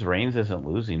 That means Reigns isn't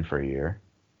losing for a year.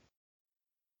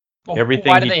 Well,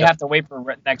 why do they have to wait for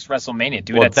next WrestleMania?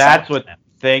 Do it at that's what.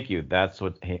 Thank you. That's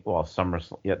what. Well,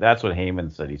 SummerSlam. Yeah, that's what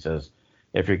Heyman said. He says,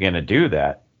 if you're going to do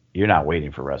that, you're not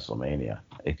waiting for WrestleMania.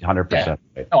 100%.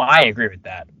 Yeah. No, I agree with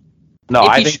that. No,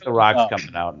 I think The Rock's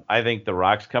coming out. I think The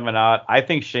Rock's coming out. I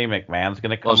think Shane McMahon's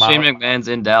going to come out. Well, Shane McMahon's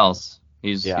in Dallas.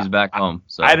 He's back home.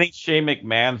 So I think Shane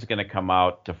McMahon's going to come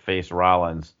out to face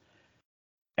Rollins,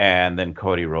 and then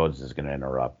Cody Rhodes is going to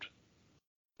interrupt.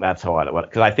 That's how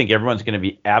because I think everyone's going to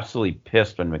be absolutely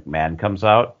pissed when McMahon comes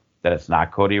out that it's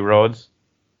not Cody Rhodes,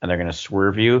 and they're going to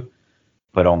swerve you,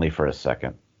 but only for a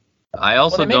second. I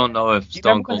also don't know if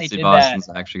Stone Cold Steve Austin's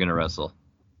actually going to wrestle.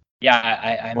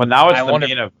 Yeah, well, now it's the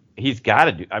main event. He's got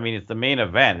to do. I mean, it's the main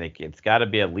event. It's got to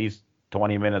be at least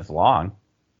 20 minutes long.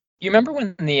 You remember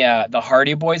when the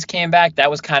Hardy Boys came back? That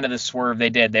was kind of the swerve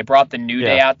they did. They brought the New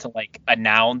Day out to like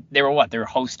announce they were they were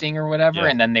hosting or whatever,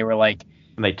 and then they were like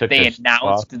they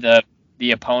announced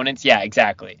the opponents. Yeah,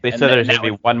 exactly. They said there's going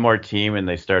to be one more team, and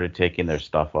they started taking their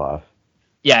stuff off.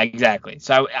 Yeah, exactly.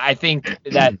 So I think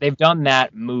that they've done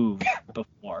that move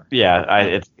before.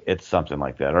 Yeah, it's something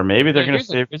like that, or maybe they're going to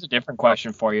save. Here's a different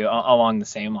question for you along the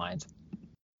same lines.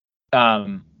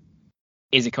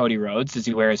 Is it Cody Rhodes? Does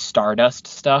he wear his Stardust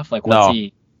stuff? Like, what's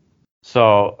he?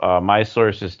 So my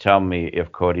sources tell me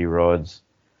if Cody Rhodes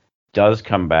does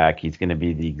come back, he's going to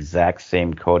be the exact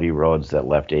same Cody Rhodes that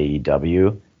left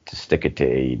AEW to stick it to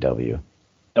AEW.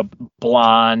 The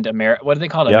blonde what do they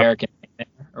call it? American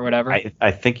Nightmare or whatever?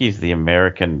 I think he's the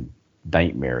American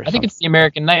Nightmare. I think it's the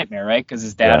American Nightmare, right? Because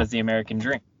his dad is the American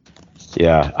Dream.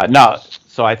 Yeah. No,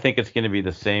 so I think it's going to be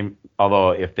the same.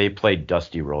 Although if they played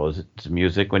Dusty Rhodes'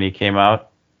 music when he came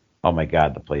out, oh my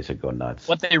God, the place would go nuts.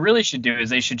 What they really should do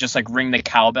is they should just like ring the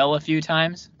cowbell a few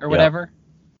times or whatever,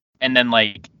 and then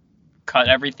like cut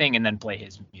everything and then play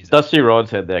his music. Dusty Rhodes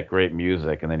had that great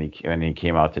music, and then he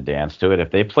came out to dance to it.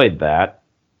 If they played that,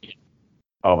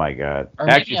 oh my God. Or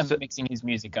maybe I'm mixing his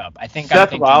music up. I think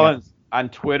Seth Rollins on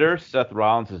Twitter. Seth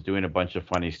Rollins is doing a bunch of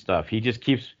funny stuff. He just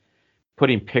keeps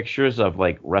putting pictures of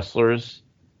like wrestlers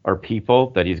or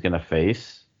people that he's going to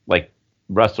face, like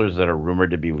wrestlers that are rumored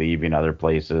to be leaving other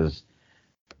places,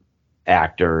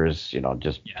 actors,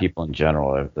 just people in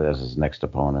general as his next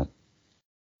opponent.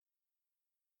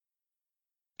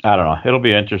 I don't know. It'll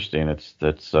be interesting.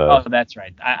 Oh, that's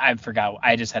right. I forgot.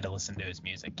 I just had to listen to his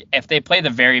music. If they play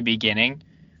the very beginning,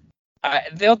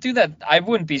 they'll do that. I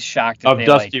wouldn't be shocked if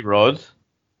Dusty Rhodes.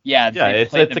 Yeah,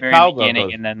 it's the very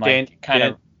beginning and then like kind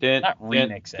of not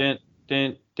remix it.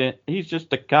 He's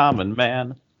just a common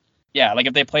man. Yeah, like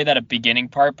if they play that a beginning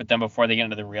part, but then before they get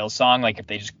into the real song, like if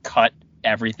they just cut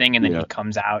everything and then he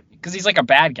comes out because he's like a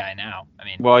bad guy now. I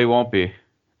mean, well, he won't be.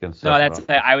 No,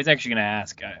 I was actually gonna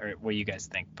ask what you guys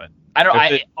think, but I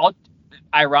don't.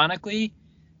 Ironically,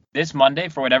 this Monday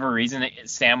for whatever reason,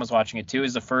 Sam was watching it too.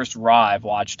 Is the first Raw I've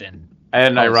watched in.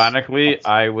 And ironically,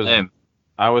 I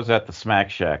was at the Smack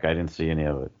Shack. I didn't see any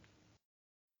of it.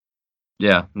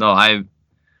 Yeah, no, I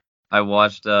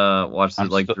watched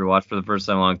rewatched for the first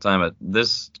time in a long time. But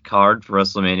this card for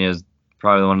WrestleMania is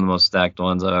probably one of the most stacked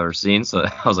ones I've ever seen. So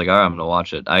I was like, all right, I'm gonna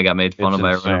watch it. I got made fun of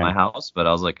by everyone in my house, but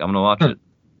I was like, I'm gonna watch it.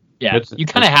 Yeah, you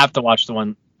kind of have to watch the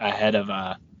one ahead of.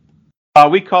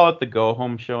 We call it the go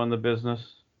home show in the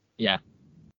business. Yeah.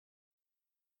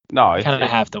 No, you kind of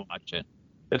have to watch it.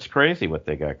 It's crazy what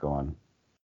they got going.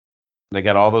 They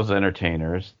got all those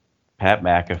entertainers, Pat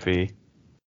McAfee.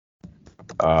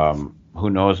 Who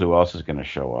knows who else is going to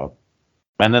show up?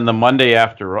 And then the Monday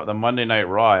Night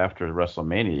Raw after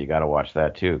WrestleMania, you got to watch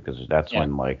that too because that's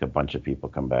when like a bunch of people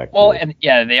come back. Well, and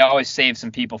they always save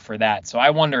some people for that. So I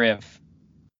wonder if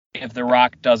The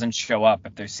Rock doesn't show up,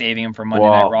 if they're saving him for Monday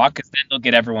Night Raw, because then they'll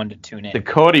get everyone to tune in. The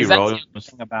Cody Rhodes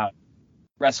thing about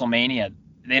WrestleMania,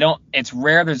 they don't. It's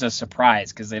rare there's a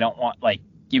surprise because they don't want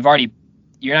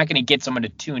you're not going to get someone to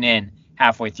tune in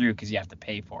halfway through because you have to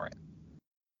pay for it.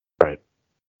 Right.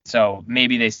 So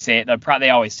maybe they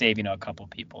always save a couple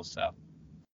people. So.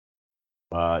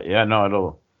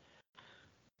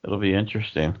 It'll be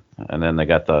interesting. And then they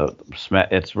got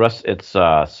it's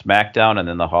SmackDown, and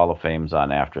then the Hall of Fame's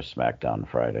on after SmackDown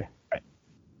Friday. Right.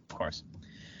 Of course.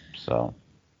 So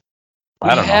we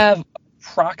have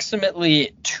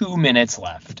approximately 2 minutes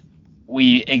left.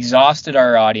 We exhausted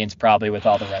our audience probably with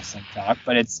all the wrestling talk,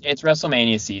 but it's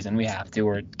WrestleMania season. We have to.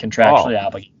 We're contractually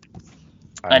obligated.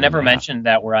 I never mentioned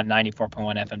that we're on 94.1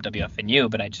 FM WFNU,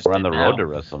 but we're on the road to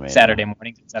WrestleMania. Saturday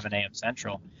mornings at 7 a.m.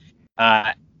 Central.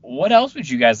 What else would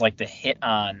you guys like to hit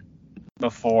on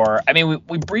before. I mean,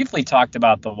 we briefly talked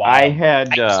about the Wild.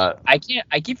 I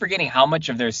keep forgetting how much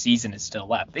of their season is still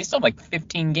left. They still have like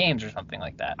 15 games or something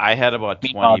like that. I had about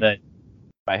 20.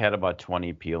 I had about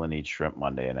 20 peel and eat shrimp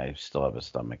Monday, and I still have a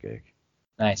stomach ache.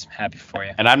 Nice. I'm happy for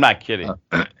you. And I'm not kidding.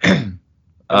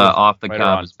 Off the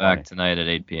Cob is back tonight at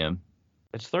 8 p.m.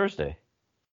 It's Thursday.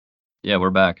 Yeah, we're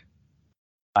back.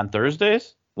 On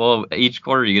Thursdays? Well, each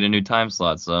quarter you get a new time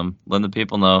slot, so I'm letting the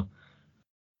people know.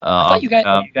 I thought you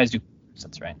guys do.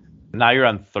 That's right. Now you're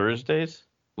on Thursdays?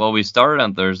 Well, we started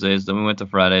on Thursdays, then we went to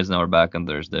Fridays, now we're back on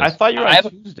Thursdays. I thought you were on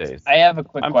Tuesdays. I have a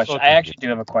quick question. I actually do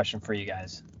have a question for you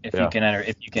guys, if you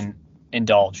can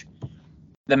indulge.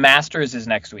 The Masters is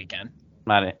next weekend.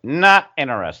 Not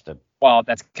interested. Well,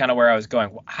 that's kind of where I was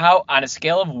going. How, on a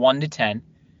scale of 1 to 10,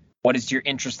 what is your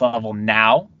interest level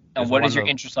now, and what does your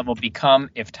interest level become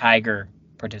if Tiger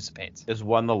participates? Is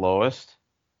 1 the lowest?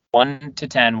 1 to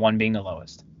 10, 1 being the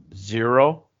lowest.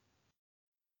 0.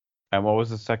 And what was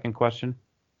the second question?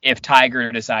 If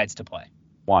Tiger decides to play.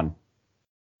 1.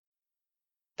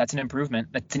 That's an improvement.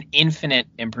 That's an infinite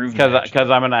improvement.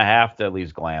 Because I'm going to have to at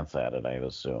least glance at it, I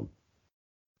assume.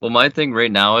 Well, my thing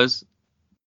right now is,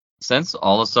 since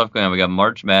all the stuff going on, we got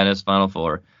March Madness Final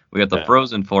Four, we got the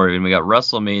Frozen Four, and we got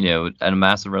WrestleMania and a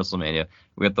massive WrestleMania.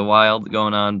 We got the Wild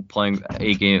going on, playing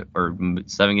 8-game or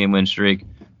 7-game win streak.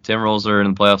 Tim Rolls are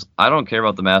in the playoffs. I don't care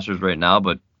about the Masters right now,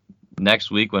 but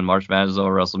next week when March Madness is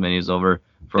over, WrestleMania is over,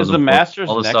 Frozen the Masters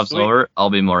all the next stuff's week? over, I'll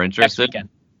be more interested.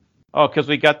 Oh, because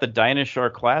we got the Dinosaur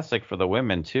Classic for the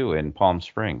women too in Palm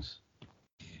Springs.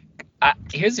 One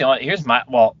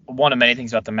of many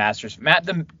things about the Masters. Matt,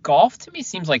 the golf to me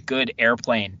seems like good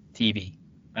airplane TV.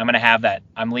 I'm gonna have that.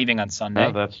 I'm leaving on Sunday.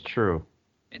 Oh, that's true.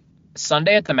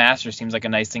 Sunday at the Masters seems like a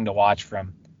nice thing to watch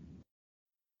from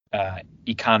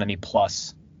Economy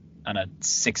Plus on a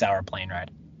 6-hour plane ride.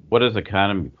 What does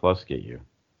Economy Plus get you?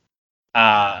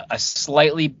 A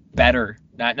slightly better,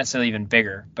 not necessarily even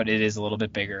bigger, but it is a little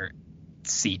bit bigger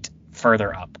seat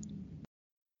further up.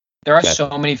 There are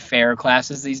so many fare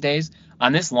classes these days.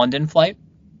 On this London flight,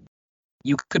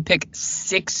 you could pick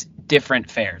 6 different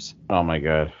fares. Oh my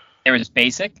God. There was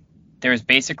basic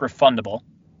refundable,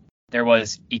 there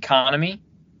was economy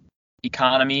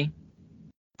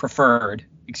preferred,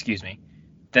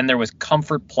 then there was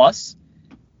comfort plus,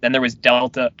 then there was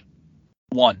Delta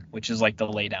 1, which is like the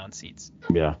lay down seats.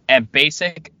 Yeah. And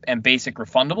basic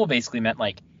refundable basically meant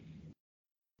like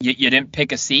you didn't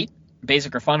pick a seat.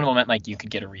 Basic refundable meant like you could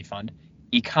get a refund.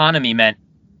 Economy meant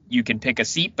you can pick a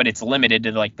seat, but it's limited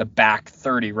to like the back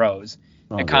 30 rows.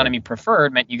 Economy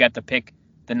preferred meant you got to pick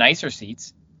the nicer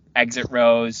seats, exit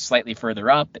rows slightly further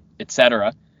up,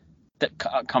 etc. The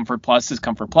Comfort Plus is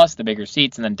Comfort Plus, the bigger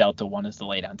seats, and then Delta 1 is the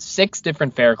lay down. 6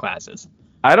 different fare classes.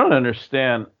 I don't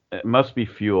understand. It must be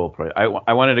fuel.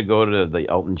 I wanted to go to the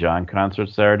Elton John concert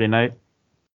Saturday night.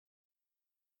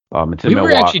 It's in Milwaukee. We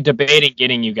were actually debating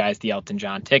getting you guys the Elton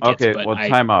John tickets. Okay, well,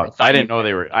 time out. I didn't know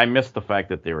they were. I missed the fact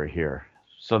that they were here.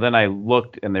 So then I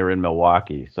looked, and they were in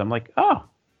Milwaukee. So I'm like, oh,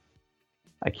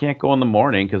 I can't go in the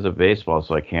morning because of baseball,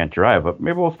 so I can't drive. But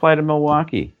maybe we'll fly to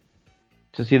Milwaukee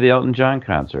to see the Elton John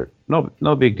concert.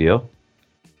 No big deal.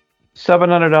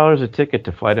 $700 a ticket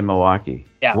to fly to Milwaukee.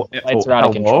 Yeah, flights are out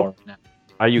of control.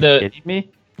 Are you kidding me?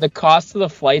 The cost of the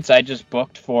flights I just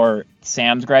booked for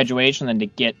Sam's graduation and to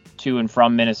get to and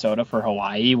from Minnesota for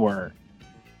Hawaii were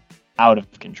out of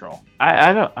control.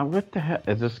 I don't. What the heck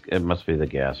is this? It must be the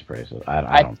gas prices.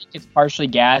 I think it's partially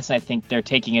gas. I think they're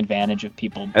taking advantage of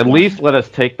people. At least let us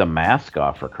take the mask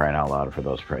off, for crying out loud, for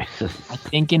those prices. I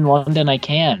think in London I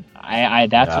can.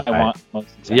 That's what I want most.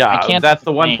 Yeah, I can't. That's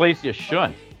the one place you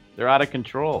shouldn't. They're out of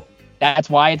control. That's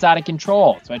why it's out of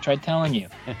control. So I tried telling you.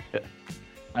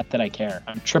 Not that I care.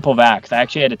 I'm triple vaxxed. I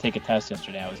actually had to take a test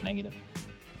yesterday. I was negative.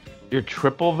 You're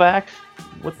triple vaxxed?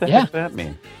 What the heck does that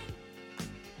mean?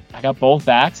 I got both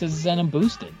vaxes and I'm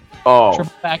boosted. Oh.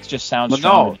 Triple vax just sounds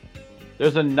strong. No.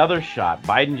 There's another shot.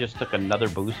 Biden just took another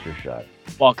booster shot.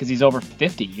 Well, because he's over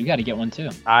 50. You got to get one too.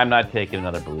 I'm not taking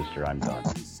another booster. I'm done.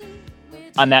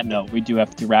 On that note, we do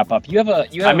have to wrap up.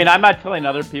 I'm not telling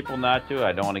other people not to.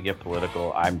 I don't want to get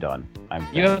political. I'm done.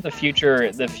 You have the future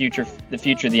of the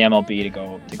MLB to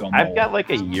go. I've got like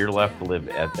a year left to live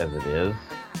as it is,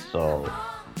 so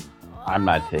I'm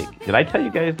not taking. Did I tell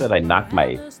you guys that I knocked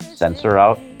my sensor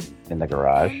out in the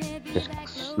garage? Just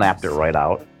snapped it right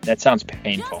out. That sounds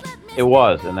painful. It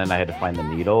was, and then I had to find the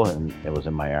needle, and it was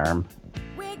in my arm.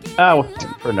 Oh,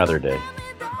 for another day.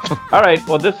 All right.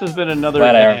 Well, this has been another.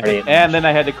 And then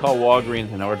I had to call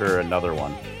Walgreens and order another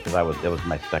one because it was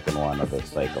my second one of the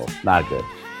cycle. Not good.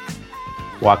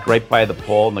 Walked right by the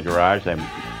pole in the garage. I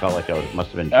felt like I must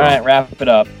have been drunk. All right, wrap it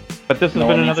up. But this has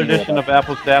been another edition of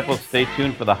Apples to Apples. Stay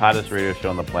tuned for the hottest radio show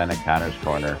on the planet, Connor's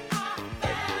Corner.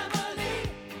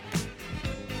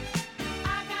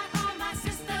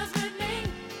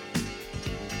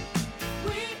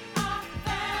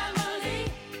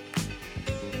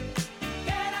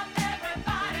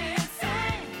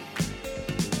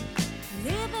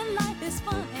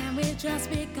 Just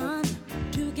begun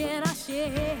to get our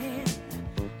share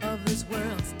of this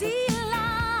world's delight.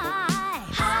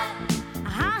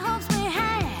 High hopes we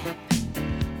have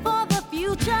for the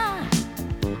future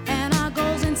and our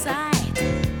goals in sight.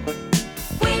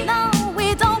 We know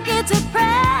we don't get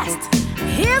depressed.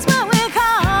 Here's what we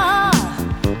call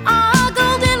our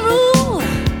golden rule.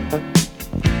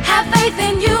 Have faith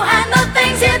in you and the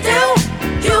things you